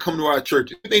famous people to come to our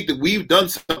church. We think that we've done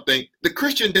something. The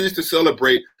Christian tends to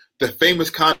celebrate the famous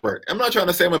convert. I'm not trying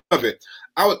to say I'm above it.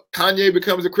 Kanye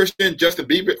becomes a Christian, Justin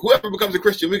Bieber, whoever becomes a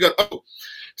Christian, we go, oh,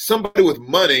 somebody with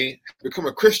money become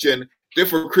a Christian,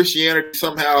 therefore Christianity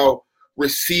somehow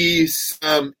receives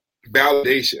some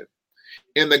validation.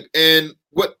 And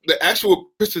what the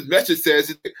actual Christian message says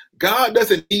is that God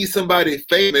doesn't need somebody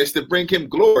famous to bring him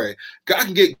glory. God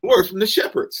can get glory from the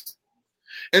shepherds.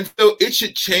 And so it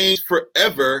should change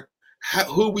forever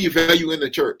who we value in the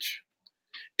church.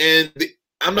 And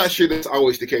I'm not sure that's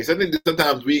always the case. I think that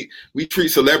sometimes we treat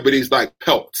celebrities like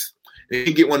pelts. And you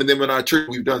can get one of them in our church,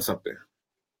 we've done something.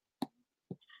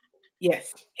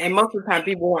 Yes. And most of the time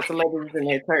people want celebrities in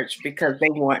their church because they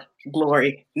want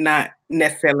glory, not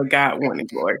necessarily God wanting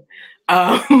glory. So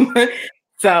I'm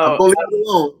gonna leave it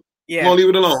alone. Yeah. I'm gonna leave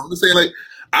it alone. I'm saying, like,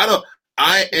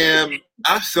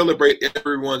 I celebrate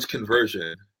everyone's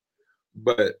conversion,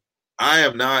 but I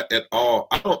am not at all.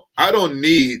 I don't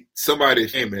need somebody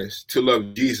famous to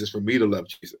love Jesus for me to love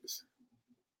Jesus.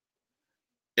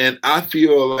 And I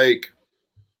feel like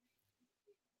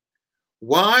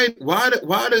why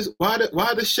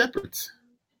the shepherds?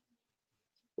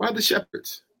 Why the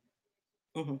shepherds?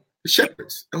 Mm-hmm. The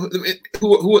shepherds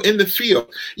who are in the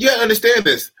field. You gotta understand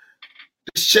this.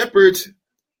 The shepherds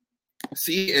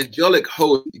see angelic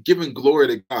host giving glory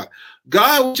to God.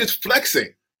 God was just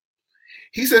flexing.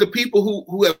 He said to people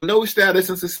who have no status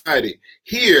in society,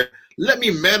 here, let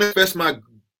me manifest my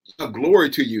glory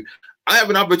to you. I have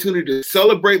an opportunity to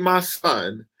celebrate my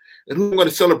son, and who I'm going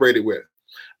to celebrate it with.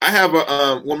 I have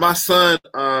when my son,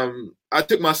 I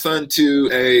took my son to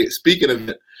a speaking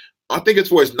event. I think it's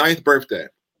for his 9th birthday.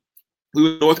 We were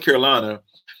in North Carolina,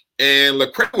 and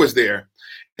Lecrae was there.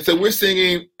 And so we're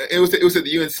singing, it was at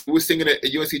the UNC, we're singing at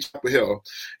UNC Chapel Hill,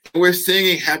 and we're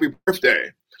singing Happy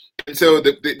Birthday. And so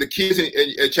the kids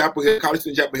at Chapel Hill, college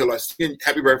in Chapel Hill, are singing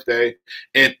Happy Birthday.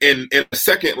 And in a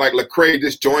second, like Lecrae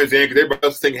just joins in because everybody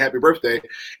else is singing Happy Birthday.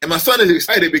 And my son is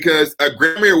excited because a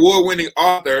Grammy Award-winning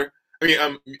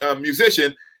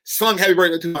musician sung Happy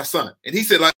Birthday to my son. And he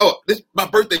said, like, oh, my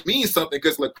birthday means something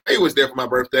because Lecrae was there for my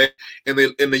birthday and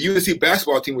the UNC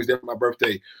basketball team was there for my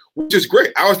birthday, which is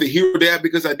great. I was the hero dad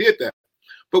because I did that.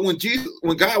 But when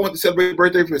God wanted to celebrate the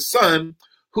birthday for his son,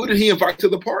 who did he invite to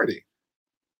the party?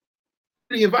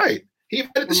 Who did he invite? He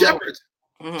invited the shepherds.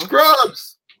 Mm-hmm.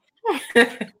 Scrubs.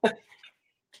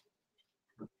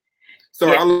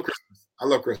 Sorry, yeah. I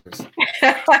love Christmas.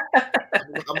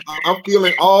 I'm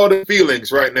feeling all the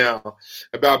feelings right now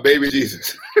about baby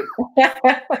Jesus.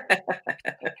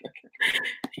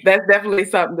 That's definitely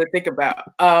something to think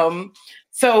about.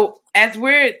 So as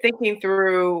we're thinking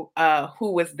through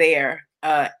who was there,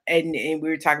 and we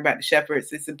were talking about the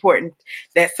shepherds, it's important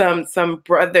that some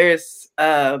brothers,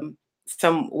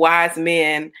 some wise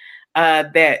men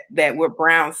that were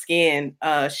brown skinned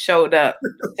showed up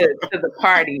to the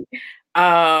party.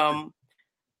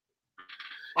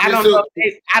 I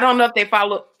don't know if they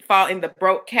fall in the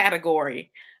broke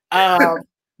category. The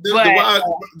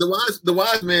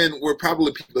wise men were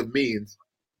probably people of means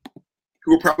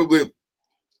who were probably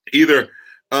either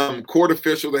court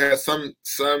officials that had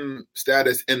some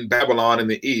status in Babylon in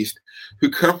the east, who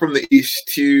come from the east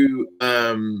to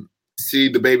see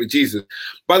the baby Jesus.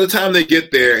 By the time they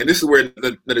get there, and this is where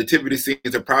the nativity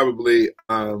scenes are probably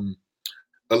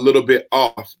a little bit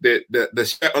off.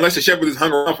 Unless the shepherds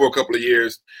hung around for a couple of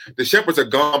years, the shepherds are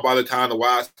gone by the time the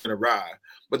wise men arrive.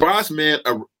 But the wise men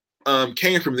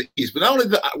came from the east. But not only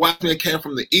the wise men came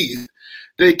from the east,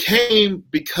 they came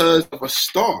because of a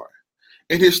star.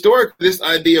 And historically, this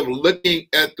idea of looking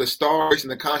at the stars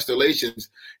and the constellations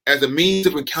as a means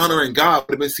of encountering God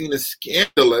would have been seen as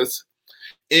scandalous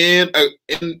in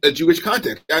a Jewish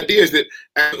context. The idea is that,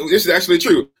 this is actually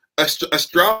true,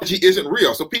 astrology isn't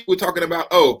real. So people are talking about,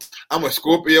 oh, I'm a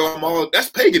Scorpio, that's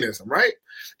paganism, right?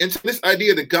 And so this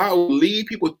idea that God will lead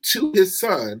people to his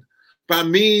son by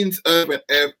means of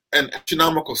an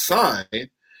astronomical sign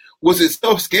was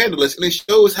itself scandalous, and it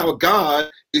shows how God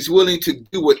is willing to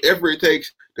do whatever it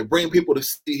takes to bring people to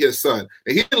see his son.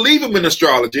 And he didn't leave him in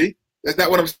astrology. That's not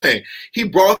what I'm saying. He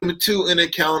brought them to an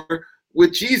encounter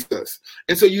with Jesus.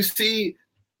 And so you see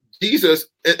Jesus,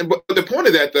 but the point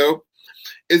of that, though,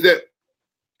 is that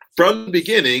from the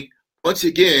beginning, once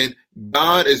again,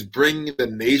 God is bringing the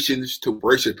nations to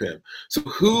worship him. So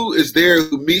who is there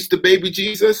who meets the baby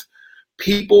Jesus?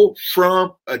 People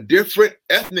from a different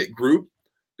ethnic group,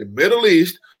 the Middle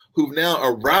East, who've now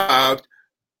arrived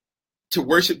to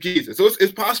worship Jesus. So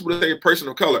it's possible to say a person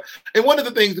of color. And one of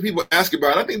the things that people ask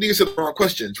about, I think these are the wrong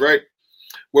questions, right?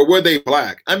 Well, were they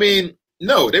black? I mean,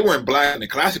 no, they weren't black in the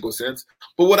classical sense.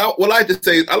 But what I like to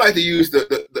say is I like to use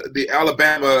the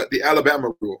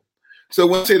Alabama rule. So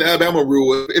when I say the Alabama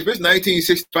rule, if it's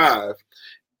 1965,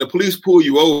 the police pull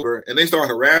you over and they start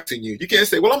harassing you, you can't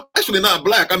say, well, I'm actually not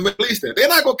black, I'm Middle Eastern. They're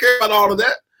not going to care about all of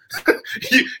that.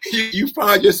 you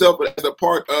find yourself as a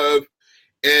part of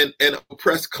an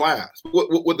oppressed class.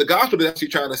 What the gospel is actually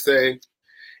trying to say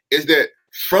is that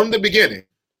from the beginning,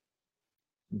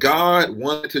 God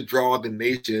wanted to draw the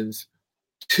nations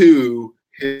to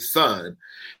his son.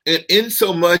 And in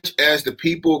so much as the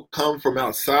people come from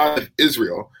outside of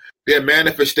Israel, they're a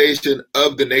manifestation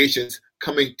of the nations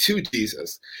coming to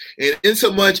Jesus. And in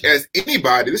so much as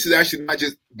anybody, this is actually not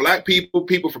just black people,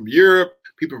 people from Europe,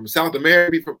 people from South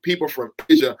America, people from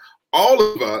Asia, all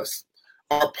of us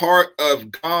are part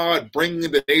of God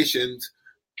bringing the nations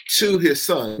to his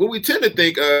son. What we tend to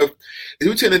think of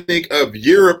is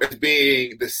Europe as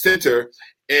being the center,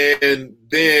 and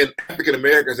then African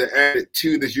Americans are added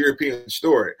to this European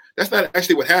story. That's not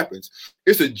actually what happens.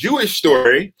 It's a Jewish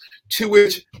story to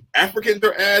which Africans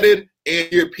are added and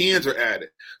Europeans are added.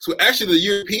 So actually the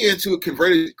Europeans who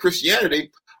converted to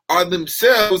Christianity are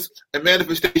themselves a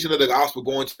manifestation of the gospel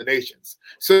going to the nations.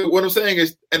 So what I'm saying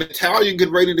is an Italian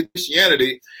converting to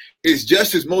Christianity is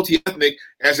just as multi-ethnic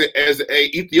as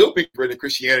a Ethiopian converting to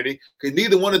Christianity, because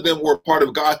neither one of them were part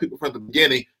of God's people from the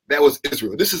beginning. That was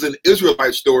Israel. This is an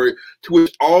Israelite story to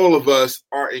which all of us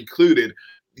are included.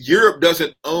 Europe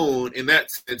doesn't own, in that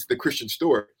sense, the Christian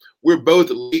story. We're both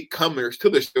latecomers to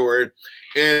the story,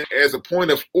 and as a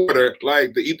point of order,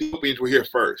 like the Ethiopians were here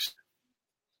first.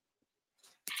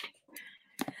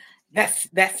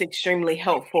 That's extremely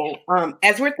helpful.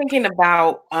 As we're thinking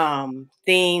about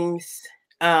themes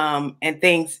and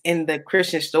things in the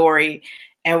Christian story,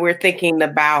 and we're thinking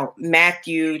about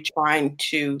Matthew trying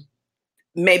to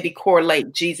maybe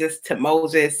correlate Jesus to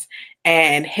Moses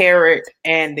and Herod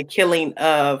and the killing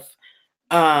of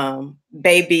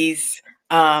babies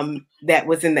that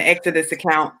was in the Exodus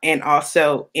account and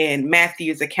also in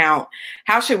Matthew's account.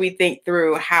 How should we think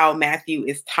through how Matthew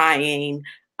is tying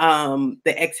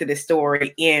the Exodus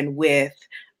story in with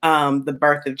the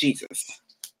birth of Jesus?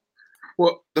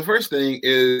 Well, the first thing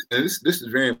is, and this is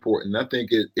very important, I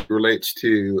think it relates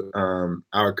to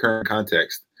our current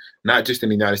context, not just in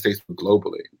the United States, but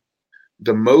globally.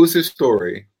 The Moses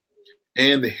story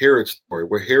and the Herod story,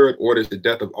 where Herod orders the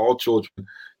death of all children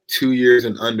 2 years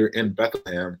and under in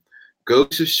Bethlehem, goes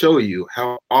to show you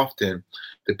how often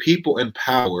the people in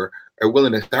power are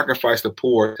willing to sacrifice the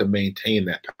poor to maintain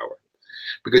that power.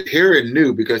 Because Herod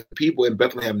knew, because the people in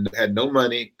Bethlehem had no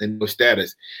money and no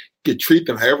status, he could treat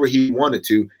them however he wanted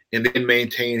to and then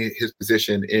maintain his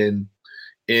position in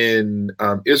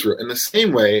Israel. In the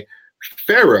same way,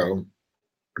 Pharaoh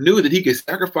knew that he could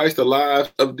sacrifice the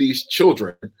lives of these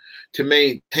children to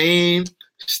maintain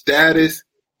status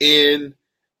in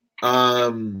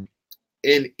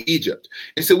Egypt.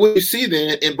 And so what you see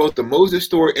then in both the Moses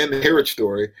story and the Herod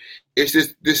story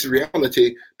is this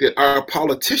reality that our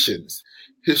politicians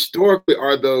historically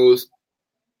are those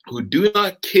who do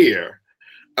not care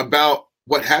about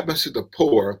what happens to the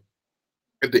poor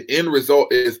if the end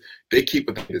result is they keep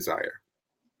what they desire.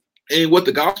 And what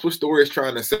the gospel story is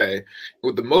trying to say,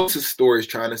 what the Moses story is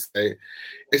trying to say,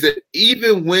 is that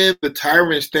even when the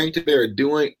tyrants think that they're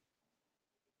doing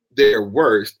their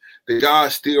worst, that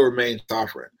God still remains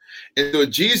sovereign. And so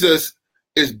Jesus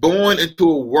is born into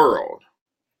a world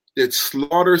that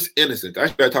slaughters innocents.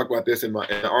 Actually, I talk about this in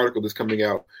an article that's coming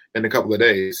out in a couple of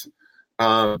days.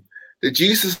 That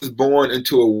Jesus is born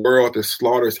into a world that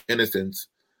slaughters innocents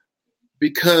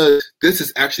because this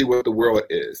is actually what the world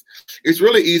is. It's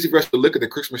really easy for us to look at the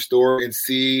Christmas story and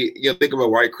see, think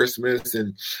about White Christmas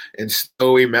and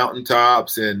snowy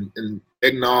mountaintops and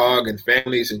eggnog and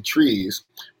families and trees.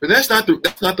 But that's not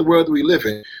the world that we live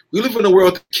in. We live in a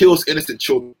world that kills innocent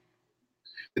children.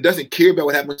 It doesn't care about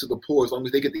what happens to the poor as long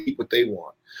as they get to eat what they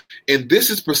want. And this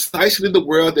is precisely the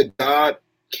world that God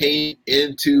came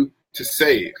into to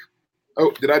save.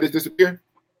 Oh, did I just disappear?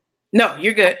 No,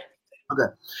 you're good.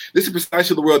 Okay. This is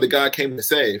precisely the world that God came to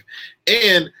save.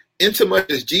 And insomuch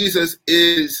as Jesus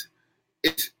is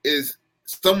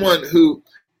someone who,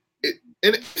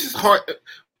 and this is hard.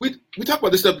 We talk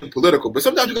about this stuff in political, but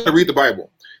sometimes you got to read the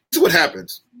Bible. This is what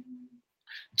happens.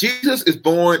 Jesus is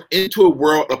born into a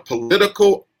world of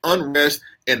political unrest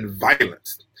and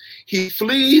violence. He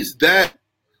flees that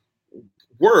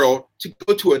world to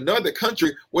go to another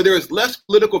country where there is less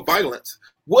political violence.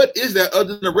 What is that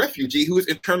other than a refugee who is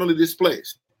internally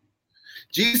displaced?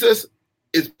 Jesus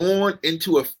is born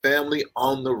into a family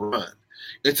on the run.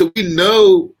 And so we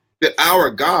know that our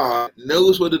God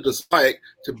knows what it is like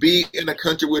to be in a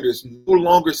country where it's no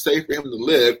longer safe for him to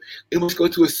live. He must go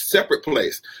to a separate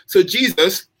place. So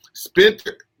Jesus spent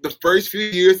the first few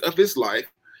years of his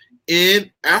life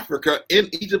in Africa, in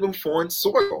Egypt, on foreign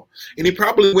soil. And he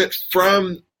probably went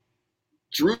from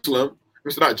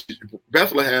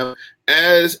Bethlehem,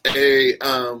 as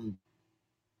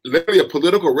literally a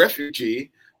political refugee,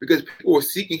 because people were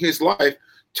seeking his life,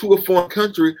 to a foreign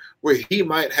country where he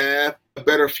might have a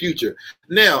better future.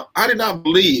 Now, I do not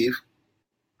believe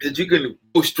that you can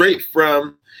go straight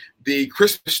from the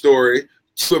Christmas story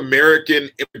to American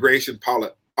immigration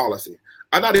policy.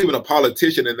 I'm not even a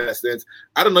politician in that sense.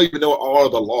 I don't even know all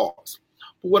of the laws.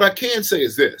 But what I can say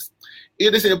is this: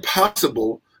 it is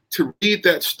impossible to read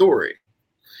that story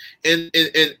and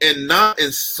not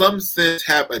in some sense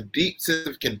have a deep sense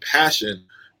of compassion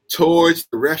towards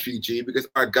the refugee, because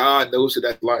our God knows what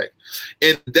that's like.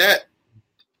 And that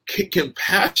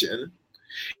compassion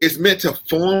is meant to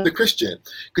form the Christian.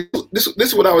 This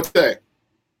is what I would say.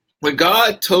 When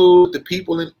God told the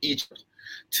people in Egypt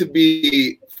to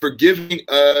be forgiving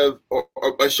of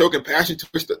or show compassion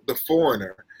towards the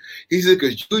foreigner, He said,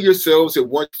 because you yourselves have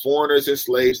once foreigners and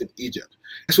slaves in Egypt.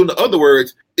 And so in other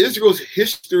words, Israel's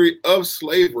history of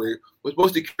slavery was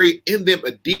supposed to create in them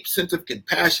a deep sense of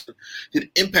compassion that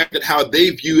impacted how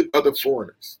they viewed other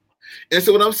foreigners. And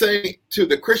so what I'm saying to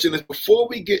the Christian is, before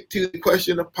we get to the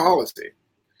question of policy,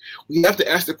 we have to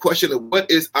ask the question of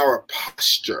what is our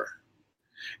posture?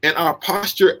 And our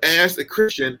posture as a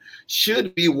Christian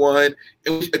should be one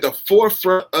in which at the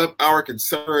forefront of our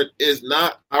concern is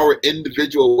not our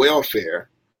individual welfare,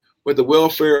 but the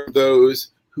welfare of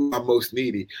those who are most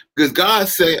needy. Because God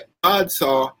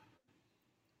saw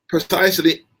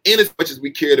precisely, in as much as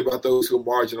we cared about those who are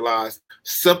marginalized,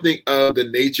 something of the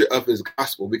nature of his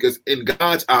gospel. Because in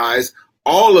God's eyes,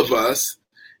 all of us,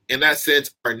 in that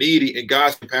sense, are needy, and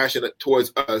God's compassion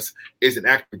towards us is an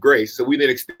act of grace. So we need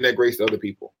to extend that grace to other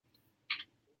people.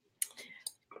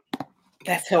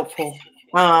 That's helpful.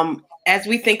 As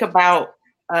we think about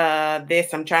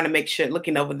this, I'm trying to make sure,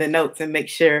 looking over the notes and make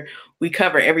sure we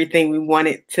cover everything we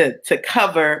wanted to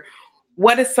cover.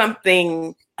 What is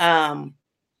something,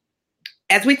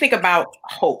 as we think about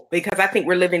hope, because I think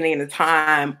we're living in a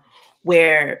time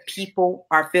where people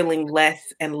are feeling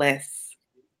less and less,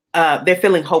 they're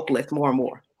feeling hopeless more and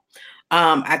more.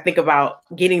 I think about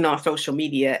getting on social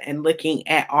media and looking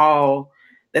at all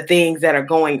the things that are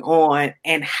going on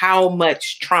and how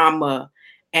much trauma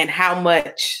and how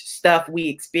much stuff we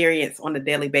experience on a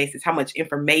daily basis, how much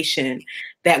information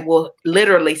that will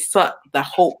literally suck the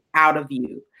hope out of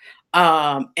you.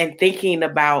 And thinking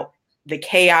about the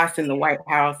chaos in the White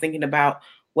House, thinking about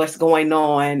what's going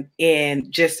on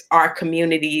in just our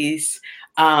communities,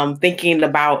 thinking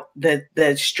about the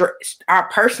stress, our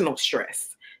personal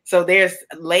stress. So there's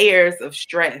layers of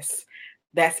stress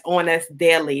that's on us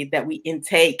daily that we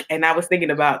intake. And I was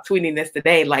thinking about tweeting this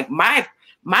today. Like my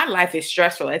life is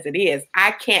stressful as it is.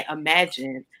 I can't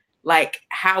imagine like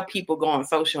how people go on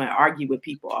social and argue with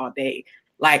people all day.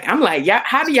 Like, I'm like, yeah,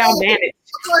 how do y'all manage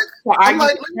to argue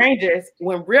with strangers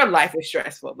when real life is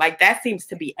stressful? Like, that seems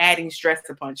to be adding stress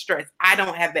upon stress. I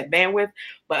don't have that bandwidth,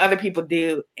 but other people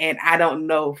do. And I don't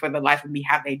know for the life of me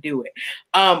how they do it.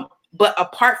 But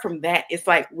apart from that, it's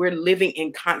like we're living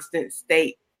in constant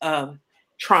state of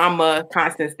trauma,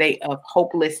 constant state of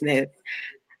hopelessness.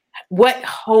 What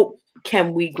hope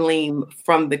can we glean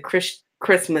from the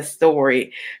Christmas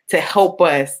story to help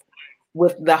us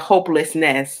with the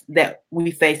hopelessness that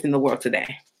we face in the world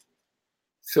today?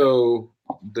 So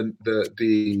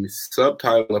the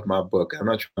subtitle of my book, I'm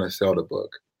not trying to sell the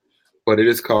book, but it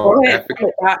is called You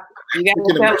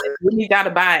gotta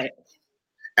buy it.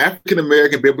 African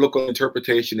American Biblical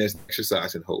Interpretation as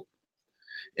Exercise in Hope.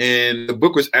 And the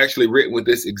book was actually written with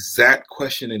this exact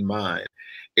question in mind,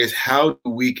 is how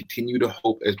do we continue to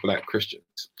hope as Black Christians?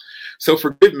 So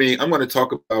forgive me, I'm going to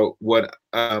talk about what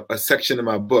a section in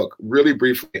my book, really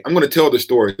briefly. I'm going to tell the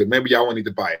story, but maybe y'all won't need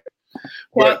to buy it.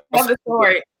 Tell the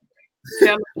story.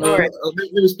 Tell the story.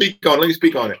 Let me speak on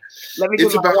it. Let me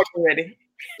get my work ready.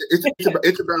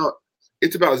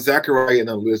 It's about Zachariah and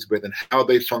Elizabeth and how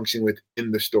they function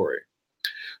within the story.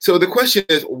 So the question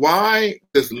is, why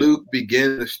does Luke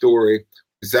begin the story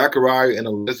with Zachariah and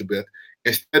Elizabeth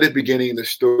instead of beginning the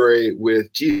story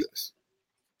with Jesus?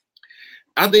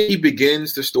 I think he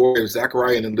begins the story of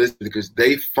Zachariah and Elizabeth because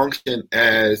they function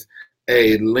as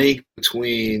a link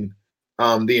between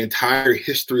the entire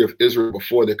history of Israel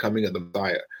before the coming of the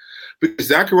Messiah. Because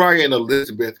Zachariah and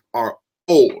Elizabeth are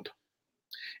old,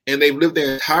 and they've lived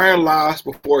their entire lives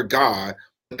before God,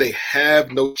 but they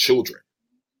have no children.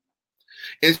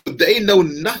 And so they know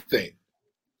nothing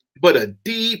but a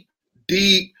deep,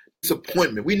 deep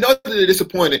disappointment. We know that they're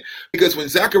disappointed because when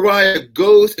Zechariah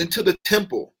goes into the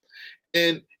temple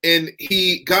and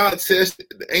God says,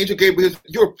 the angel Gabriel,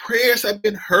 your prayers have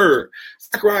been heard.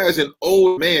 Zechariah is an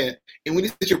old man. And when he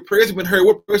says your prayers have been heard,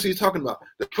 what prayers are you talking about?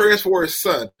 The prayers for his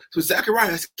son. So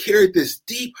Zechariah has carried this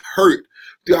deep hurt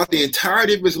throughout the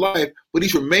entirety of his life, but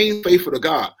he's remained faithful to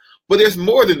God. But there's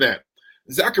more than that.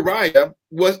 Zechariah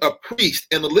was a priest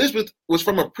and Elizabeth was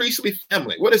from a priestly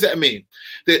family. What does that mean?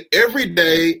 That every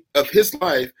day of his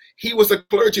life, he was a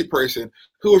clergy person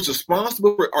who was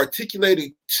responsible for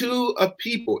articulating to a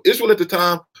people. Israel at the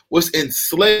time was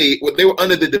enslaved. They were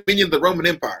under the dominion of the Roman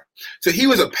Empire. So he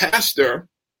was a pastor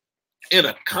in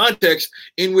a context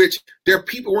in which their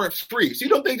people weren't free. So you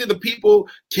don't think that the people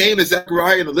came to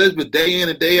Zechariah and Elizabeth day in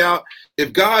and day out?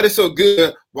 If God is so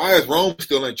good, why is Rome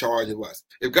still in charge of us?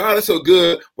 If God is so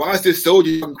good, why is this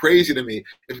soldier talking crazy to me?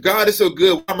 If God is so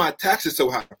good, why are my taxes so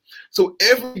high? So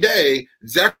every day,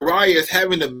 Zechariah is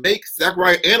having to make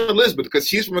Zechariah and Elizabeth, because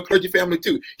she's from a clergy family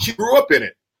too. She grew up in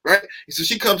it, right? And so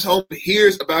she comes home and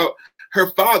hears about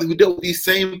her father who dealt with these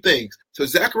same things. So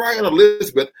Zachariah and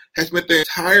Elizabeth have spent their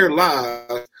entire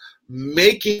lives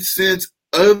making sense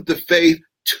of the faith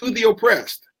to the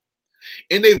oppressed.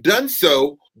 And they've done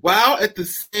so while at the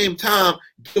same time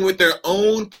dealing with their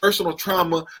own personal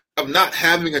trauma of not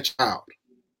having a child.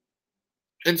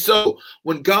 And so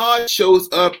when God shows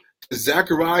up to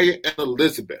Zachariah and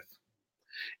Elizabeth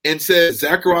and says,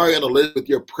 Zachariah and Elizabeth,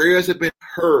 your prayers have been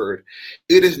heard,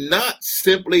 it is not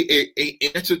simply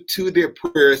an answer to their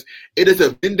prayers. It is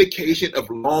a vindication of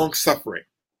long suffering.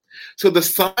 So the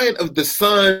sign of the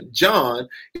son, John,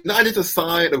 is not just a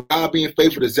sign of God being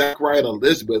faithful to Zachariah and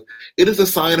Elizabeth. It is a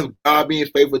sign of God being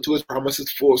faithful to his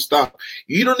promises, full stop.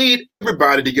 You don't need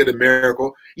everybody to get a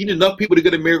miracle. You need enough people to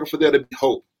get a miracle for there to be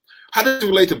hope. How does it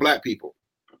relate to Black people?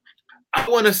 I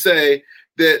want to say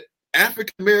that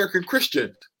African-American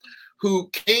Christians who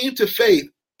came to faith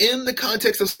in the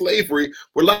context of slavery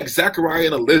were like Zachariah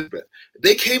and Elizabeth.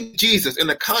 They came to Jesus in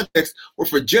a context where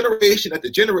for generation after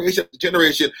generation after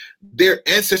generation, their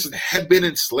ancestors had been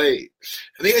enslaved.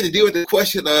 And they had to deal with the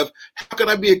question of, how can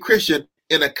I be a Christian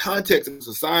in a context of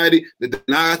society that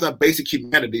denies our basic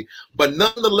humanity? But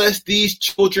nonetheless, these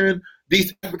children,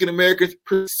 these African Americans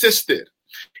persisted.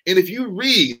 And if you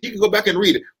read, you can go back and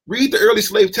read it. Read the early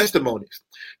slave testimonies.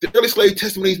 The early slave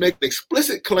testimonies make an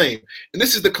explicit claim, and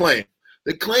this is the claim.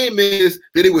 The claim is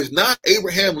that it was not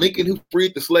Abraham Lincoln who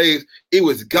freed the slaves. It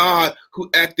was God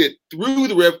who acted through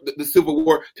the Civil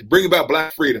War to bring about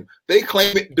Black freedom. They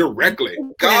claim it directly.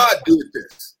 God did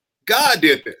this. God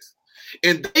did this.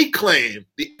 And they claim,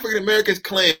 the African Americans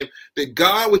claim, that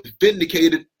God was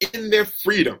vindicated in their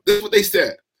freedom. This is what they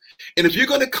said. And if you're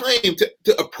going to claim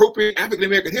to appropriate African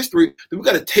American history, then we've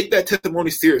got to take that testimony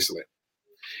seriously.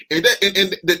 And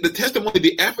the testimony of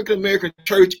the African American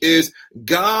church is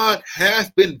God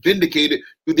has been vindicated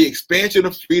through the expansion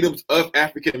of freedoms of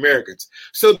African Americans.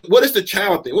 So what is the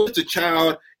child thing? What is the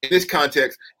child in this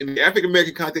context, in the African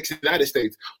American context in the United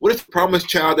States? What is the promised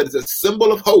child that is a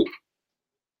symbol of hope?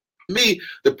 To me,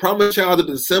 the promised child that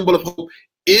is a symbol of hope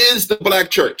is the Black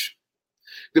church.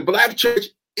 The Black church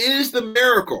is the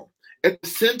miracle at the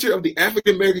center of the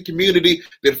African American community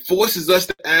that forces us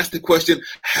to ask the question,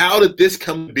 how did this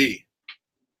come to be?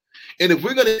 And if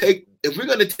we're going to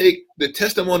take the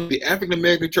testimony of the African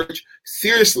American church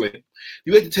seriously,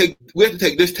 we have to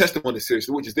take this testimony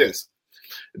seriously, which is this: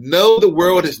 no, the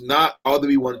world is not all that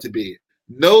we want it to be.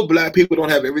 No, Black people don't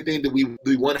have everything that we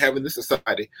want to have in this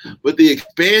society. But the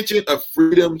expansion of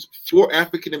freedoms for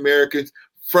African Americans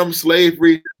from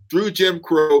slavery through Jim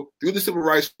Crow, through the Civil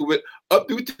Rights Movement, up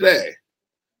through today,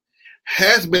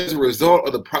 has been as a result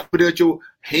of the providential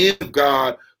hand of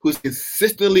God who's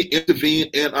consistently intervened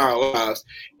in our lives.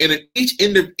 And in each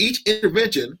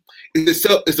intervention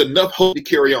is enough hope to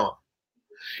carry on.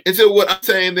 And so what I'm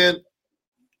saying then,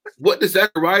 what does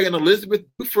Zachariah and Elizabeth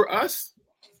do for us?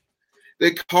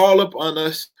 They call upon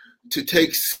us to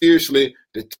take seriously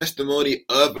the testimony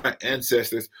of our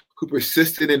ancestors who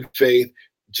persisted in faith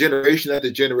generation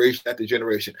after generation after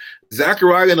generation.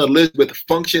 Zachariah and Elizabeth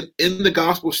function in the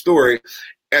gospel story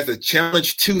as a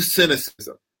challenge to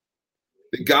cynicism.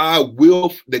 That God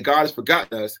has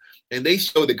forgotten us, and they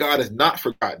show that God has not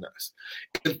forgotten us.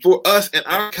 And for us in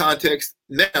our context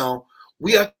now,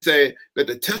 we have to say that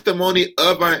the testimony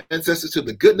of our ancestors to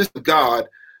the goodness of God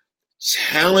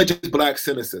challenges Black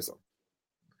cynicism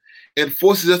and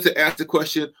forces us to ask the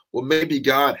question, well, maybe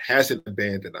God hasn't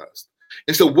abandoned us.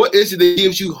 And so what is it that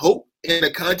gives you hope in the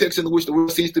context in which the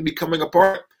world seems to be coming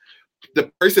apart?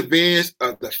 The perseverance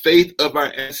of the faith of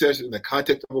our ancestors in the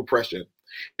context of oppression.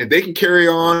 If they can carry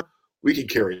on, we can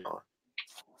carry on.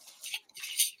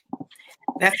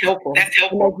 That's helpful.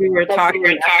 We were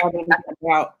talking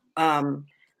about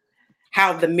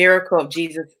how the miracle of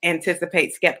Jesus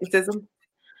anticipates skepticism.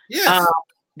 Yes.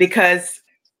 Because,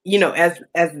 as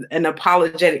an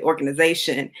apologetic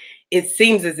organization, it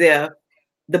seems as if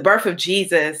the birth of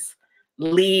Jesus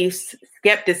leaves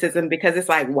skepticism because it's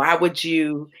like, why would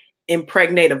you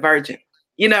impregnate a virgin?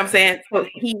 You know what I'm saying? So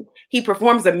he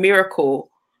performs a miracle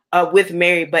with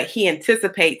Mary, but he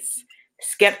anticipates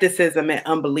skepticism and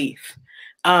unbelief.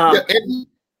 Go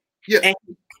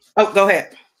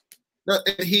ahead. No,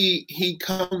 he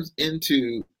comes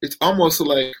into, it's almost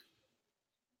like,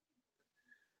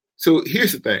 so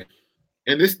here's the thing,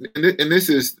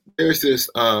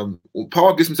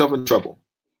 Paul gets himself in trouble.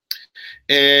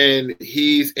 And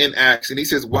he's in Acts, and he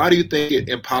says, why do you think it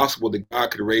impossible that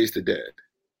God could raise the dead?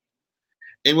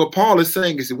 And what Paul is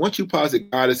saying is that once you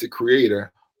posit God as a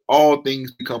creator, all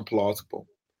things become plausible.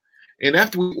 And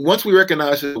once we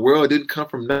recognize that the world didn't come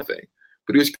from nothing,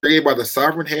 but it was created by the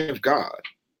sovereign hand of God,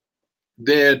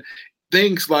 then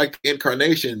things like the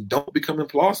incarnation don't become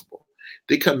implausible.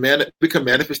 They become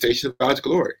manifestations of God's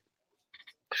glory.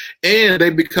 And they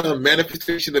become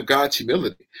manifestations of God's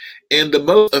humility. And the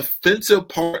most offensive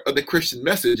part of the Christian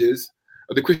message is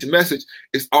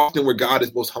often where God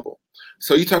is most humble.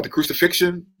 So you talk the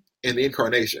crucifixion and the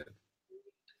incarnation.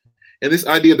 And this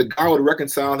idea that God would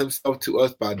reconcile himself to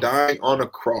us by dying on a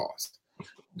cross.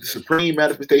 The supreme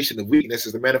manifestation of weakness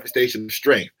is the manifestation of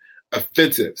strength.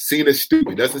 Offensive, seen as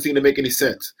stupid, doesn't seem to make any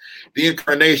sense. The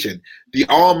incarnation, the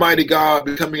Almighty God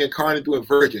becoming incarnate through a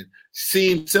virgin,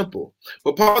 seems simple.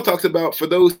 But Paul talks about for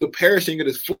those who are perishing it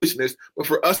is foolishness, but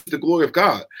for us the glory of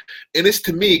God. And it's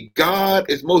to me, God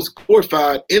is most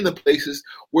glorified in the places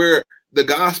where the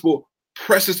gospel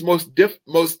presses most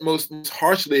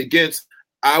harshly against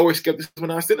our skepticism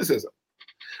and our cynicism.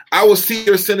 I will see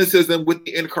your cynicism with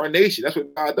the incarnation. That's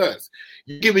what God does.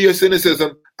 You give me your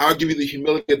cynicism, I'll give you the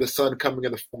humility of the Son coming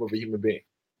in the form of a human being.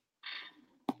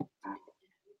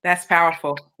 That's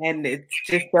powerful. And it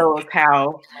just shows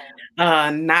how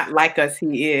not like us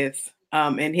he is,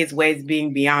 and his ways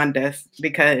being beyond us,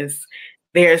 because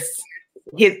there's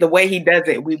the way he does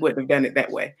it, we wouldn't have done it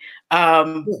that way. I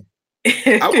wouldn't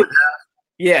have.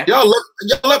 Yeah. Y'all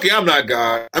lucky I'm not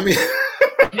God. I mean,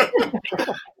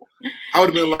 I would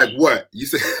have been like, what? You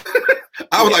said,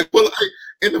 I was like, well,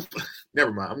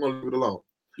 never mind. I'm going to leave it alone.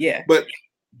 Yeah. But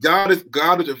God is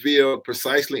revealed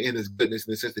precisely in his goodness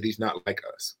in the sense that he's not like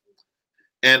us.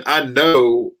 And I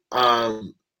know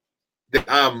that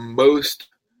I'm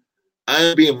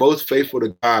being most faithful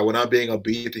to God when I'm being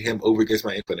obedient to him over against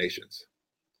my inclinations.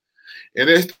 And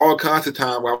there's all kinds of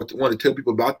time where I would want to tell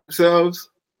people about themselves.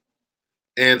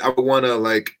 And I would want to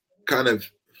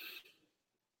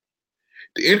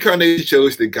the incarnation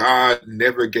shows that God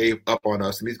never gave up on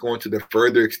us, and he's going to the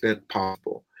further extent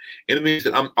possible. And it means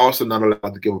that I'm also not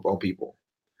allowed to give up on people.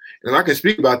 And if I can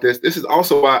speak about this is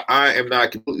also why I am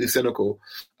not completely cynical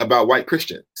about white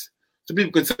Christians. Some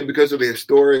people can say because of the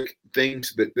historic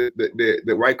things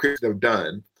that white Christians have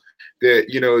done, that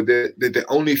the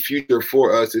only future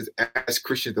for us is as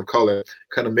Christians of color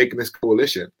kind of making this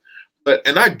coalition.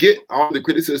 And I get all the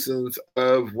criticisms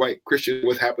of white Christians,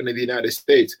 what's happening in the United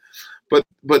States.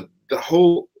 But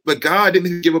God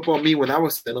didn't give up on me when I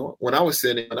was sinning, when I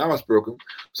was broken.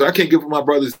 So I can't give up on my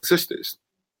brothers and sisters.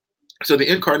 So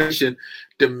the incarnation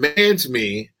demands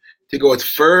me to go as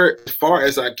far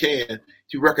as I can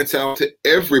to reconcile to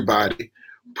everybody,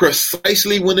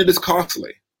 precisely when it is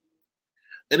costly.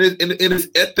 And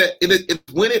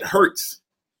it's when it hurts.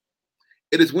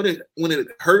 It is when it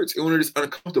hurts and when it is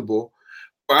uncomfortable,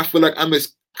 where I feel like I'm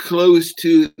as close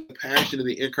to the passion of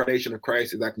the incarnation of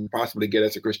Christ as I can possibly get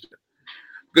as a Christian.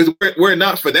 Because were it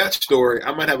not for that story,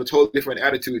 I might have a totally different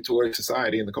attitude towards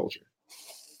society and the culture.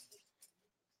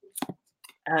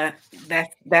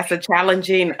 That's a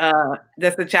challenging. Y'all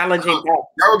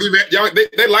would be mad.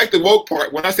 They like the woke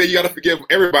part. When I say you got to forgive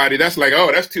everybody, that's like,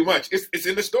 oh, that's too much. It's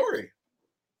in the story.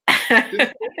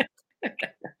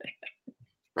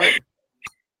 Right?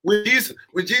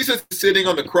 When Jesus is sitting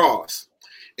on the cross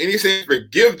and he's saying,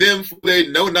 forgive them for they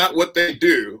know not what they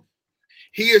do,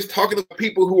 he is talking to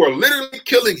people who are literally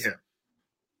killing him.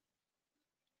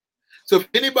 So if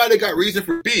anybody got reason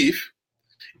for beef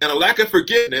and a lack of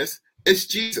forgiveness, it's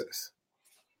Jesus.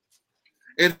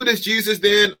 And who does Jesus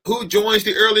then, who joins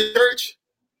the early church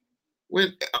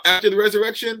after the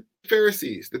resurrection?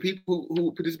 Pharisees, the people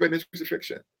who participate in this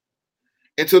crucifixion.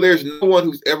 And so there's no one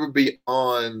who's ever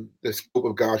beyond the scope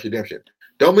of God's redemption.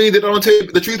 Don't mean that I don't tell you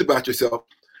the truth about yourself,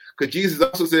 because Jesus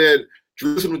also said,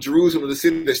 Jerusalem, Jerusalem, the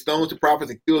city that stones the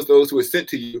prophets and kills those who are sent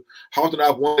to you. How often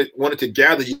I've wanted to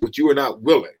gather you, but you are not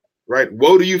willing. Right?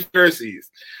 Woe to you, Pharisees.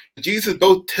 Jesus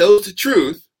both tells the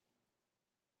truth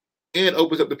and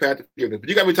opens up the path to forgiveness. But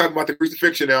you got me talking about the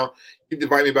crucifixion now. You can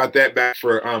invite me about that back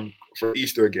for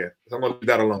Easter again. So I'm going to leave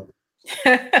that alone.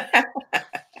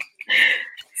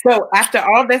 So after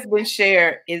all that's been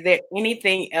shared, is there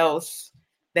anything else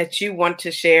that you want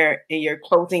to share in your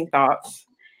closing thoughts?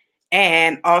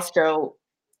 And also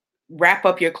wrap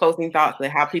up your closing thoughts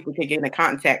with how people can get in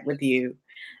contact with you,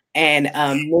 and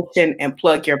mention and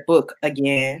plug your book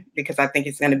again, because I think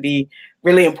it's going to be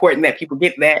really important that people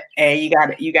get that, and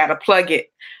you got to plug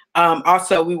it.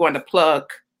 Also, we want to plug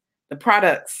the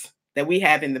products that we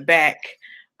have in the back.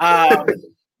 All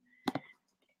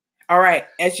right,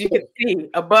 as you can see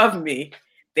above me,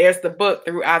 there's the book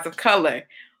Through Eyes of Color,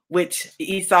 which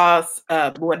Esau's,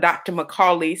 Dr.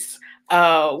 Macaulay's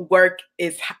work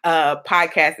is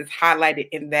podcast is highlighted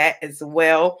in that as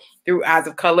well. Through Eyes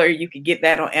of Color, you can get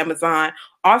that on Amazon.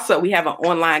 Also, we have an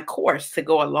online course to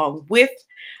go along with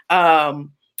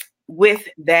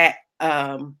that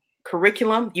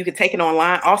curriculum. You can take it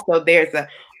online. Also, there's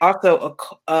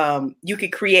you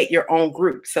could create your own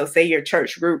group. So say your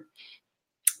church group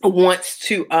wants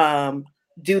to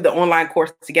do the online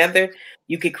course together.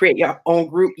 You could create your own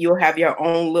group. You'll have your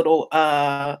own little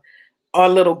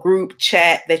group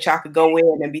chat that y'all could go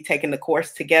in and be taking the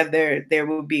course together. There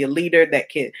will be a leader that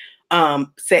can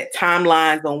set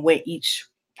timelines on when each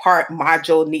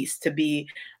module needs to be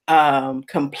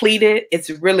completed. It's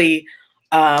really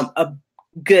a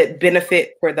good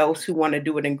benefit for those who want to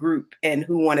do it in group and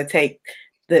who want to take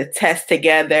the test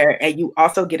together. And you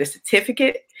also get a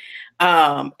certificate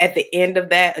at the end of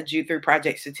that, a Jude 3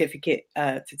 Project certificate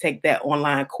to take that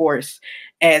online course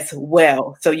as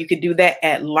well. So you could do that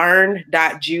at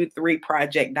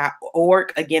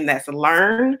learn.jude3project.org. Again, that's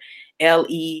learn,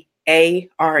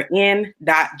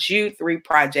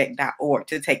 learn.jude3project.org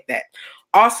to take that.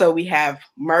 Also, we have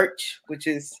merch, which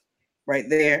is right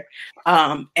there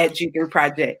at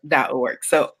jude3project.org.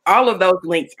 So all of those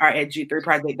links are at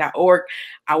jude3project.org.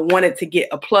 I wanted to get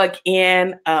a plug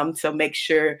in, so make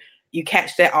sure you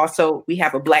catch that. Also, we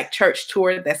have a Black Church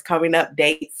tour that's coming up.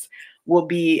 Dates will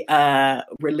be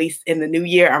released in the new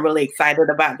year. I'm really excited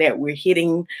about that. We're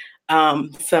hitting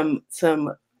some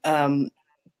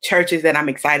churches that I'm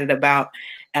excited about.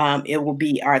 It will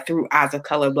be our Through Eyes of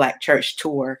Color Black Church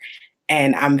tour,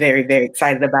 and I'm very, very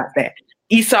excited about that.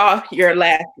 Esau, your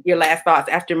last thoughts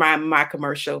after my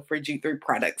commercial for Jude 3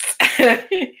 products.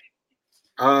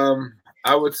 I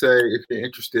would say if you're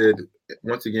interested,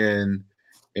 once again,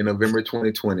 in November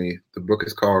 2020, the book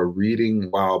is called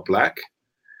Reading While Black,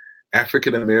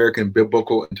 African American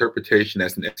Biblical Interpretation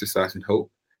as an Exercise in Hope.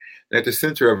 And at the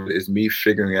center of it is me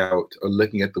figuring out or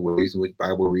looking at the ways in which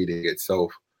Bible reading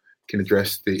itself can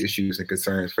address the issues and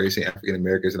concerns facing African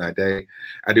Americans in our day.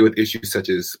 I deal with issues such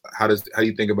as how do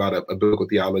you think about a biblical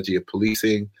theology of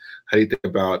policing? How do you think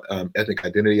about ethnic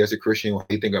identity as a Christian? How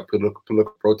do you think about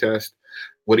political protest?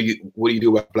 What do you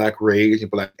do about Black rage and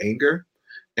Black anger?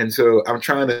 And so I'm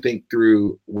trying to think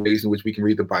through ways in which we can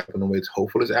read the Bible in a way that's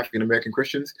hopeful as African American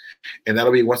Christians, and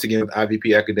that'll be once again with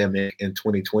IVP Academic in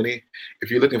 2020.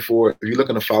 If you're looking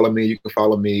to follow me, you can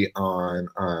follow me on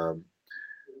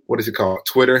what is it called?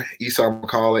 Twitter, Esau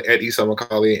McCauley, at Esau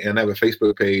McCauley, and I have a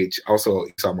Facebook page, also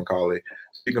Esau McCauley.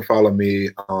 So you can follow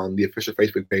me on the official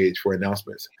Facebook page for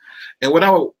announcements. And what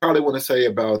I would probably want to say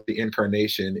about the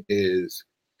incarnation is,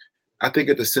 I think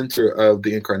at the center of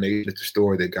the incarnation is the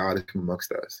story that God has come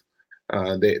amongst us.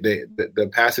 The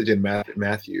passage in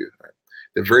Matthew,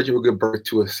 the virgin will give birth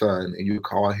to a son, and you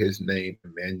call his name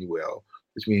Emmanuel,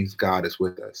 which means God is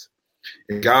with us.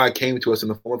 And God came to us in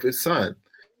the form of his son,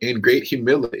 in great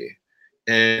humility.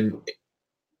 And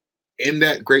in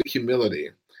that great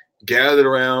humility, gathered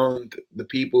around the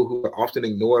people who are often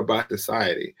ignored by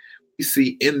society, we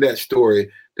see in that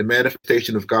story the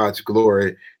manifestation of God's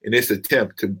glory in its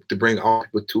attempt to bring all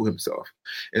people to himself.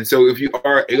 And so if you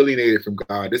are alienated from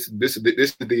God, this is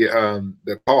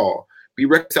the call. Be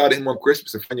reconciled to him on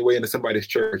Christmas and find your way into somebody's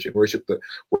church and worship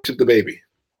the baby.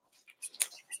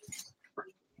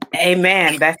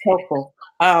 Amen. That's helpful.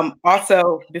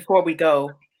 Also, before we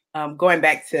go, going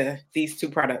back to these two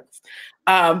products,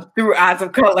 Through Eyes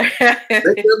of Color. Make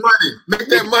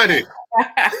that money.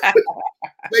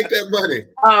 Make that money.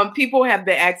 People have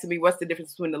been asking me what's the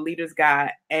difference between the Leader's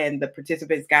Guide and the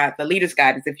Participant's Guide. The Leader's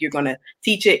Guide is if you're going to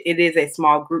teach it, it is a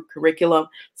small group curriculum.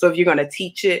 So if you're going to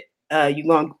teach it, you're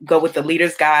going to go with the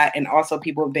Leader's Guide. And also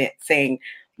people have been saying,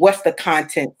 what's the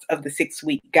content of the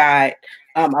 6-week guide?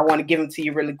 I want to give them to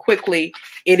you really quickly.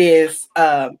 It is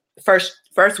first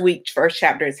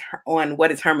chapter is on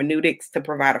what is hermeneutics, to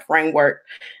provide a framework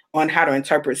on how to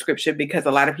interpret scripture, because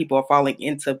a lot of people are falling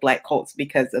into Black cults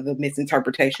because of the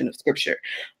misinterpretation of scripture.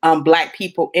 Black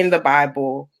people in the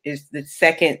Bible is the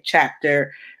 2nd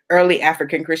chapter. Early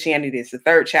African Christianity is the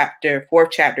 3rd chapter.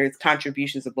 4th chapter is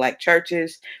contributions of Black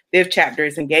churches. 5th chapter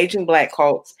is engaging Black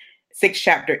cults. 6th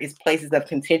chapter is places of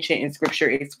contention in scripture,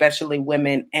 especially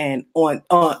women, and on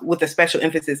with a special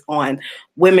emphasis on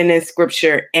women in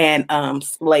scripture and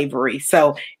slavery.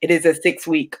 So it is a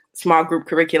 6-week small group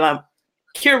curriculum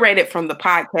curated from the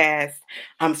podcast.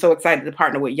 I'm so excited to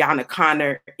partner with Yana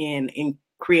Connor in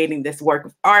creating this work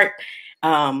of art.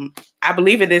 I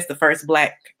believe it is the first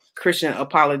Black Christian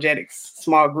apologetics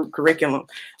small group curriculum.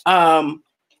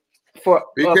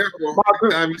 Be careful.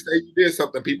 Every time you say you did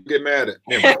something, people get mad at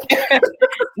you.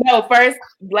 No, first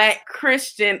Black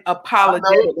Christian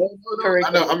apologetic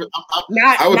curriculum.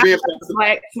 Not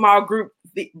Black small group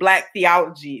Black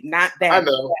theology, not that. I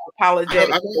know.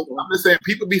 Apologetic. I'm just saying,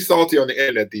 people be salty on the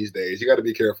internet these days. You got to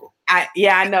be careful. I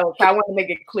know. So I want to make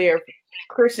it clear: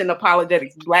 Christian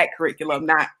apologetics Black curriculum,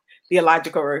 not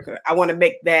theological worker. I want to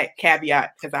make that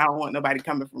caveat because I don't want nobody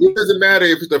coming from me. It doesn't matter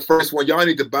if it's the first one. Y'all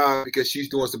need to buy because she's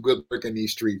doing some good work in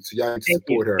these streets. So y'all need to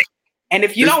support her. And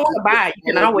if you don't want to buy,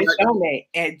 you can always donate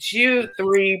at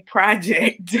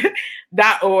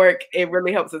Jude3project.org. It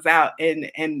really helps us out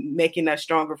in making us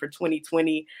stronger for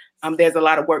 2020. There's a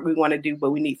lot of work we want to do,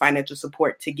 but we need financial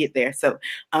support to get there. So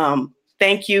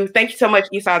thank you. Thank you so much,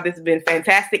 Esau. This has been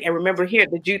fantastic. And remember, here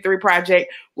at the Jude 3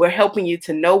 Project, we're helping you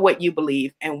to know what you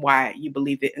believe and why you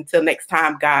believe it. Until next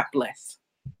time, God bless.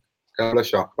 God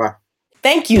bless y'all. Bye.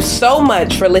 Thank you so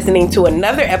much for listening to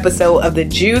another episode of the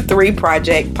Jude 3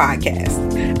 Project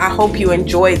podcast. I hope you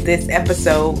enjoyed this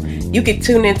episode. You can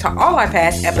tune into all our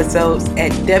past episodes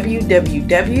at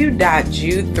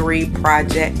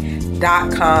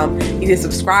www.jude3project.com. You can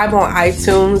subscribe on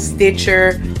iTunes,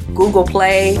 Stitcher, Google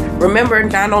Play. Remember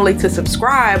not only to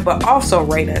subscribe, but also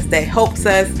rate us. That helps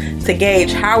us to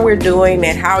gauge how we're doing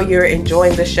and how you're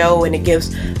enjoying the show, and it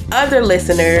gives other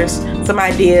listeners some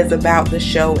ideas about the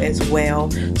show as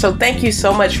well. So thank you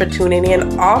so much for tuning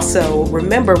in. Also,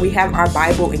 remember we have our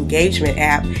Bible engagement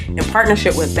app in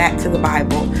partnership with Back to the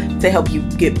Bible to help you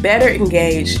get better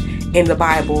engaged in the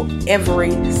Bible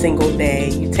every single day.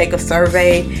 You take a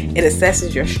survey, it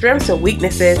assesses your strengths and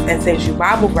weaknesses and sends you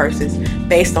Bible verses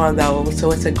based on those.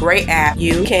 So it's a great app.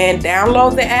 You can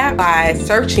download the app by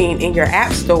searching in your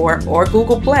App Store or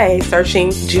Google Play,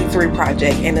 searching Jude 3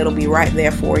 Project, and it'll be right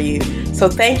there for you. So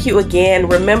thank you again.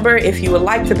 Remember, if you would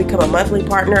like to become a monthly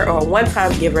partner or a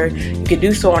one-time giver, you can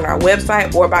do so on our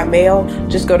website or by mail.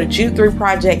 Just go to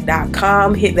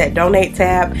jude3project.com, hit that donate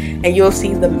tab, and you'll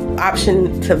see the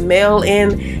option to mail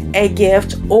in a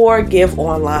gift or give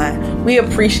online. We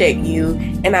appreciate you,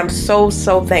 and I'm so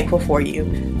thankful for you.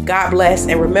 God bless,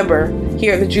 and remember,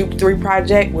 here at the Jude 3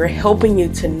 Project, we're helping you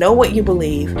to know what you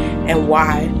believe and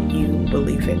why you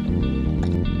believe it.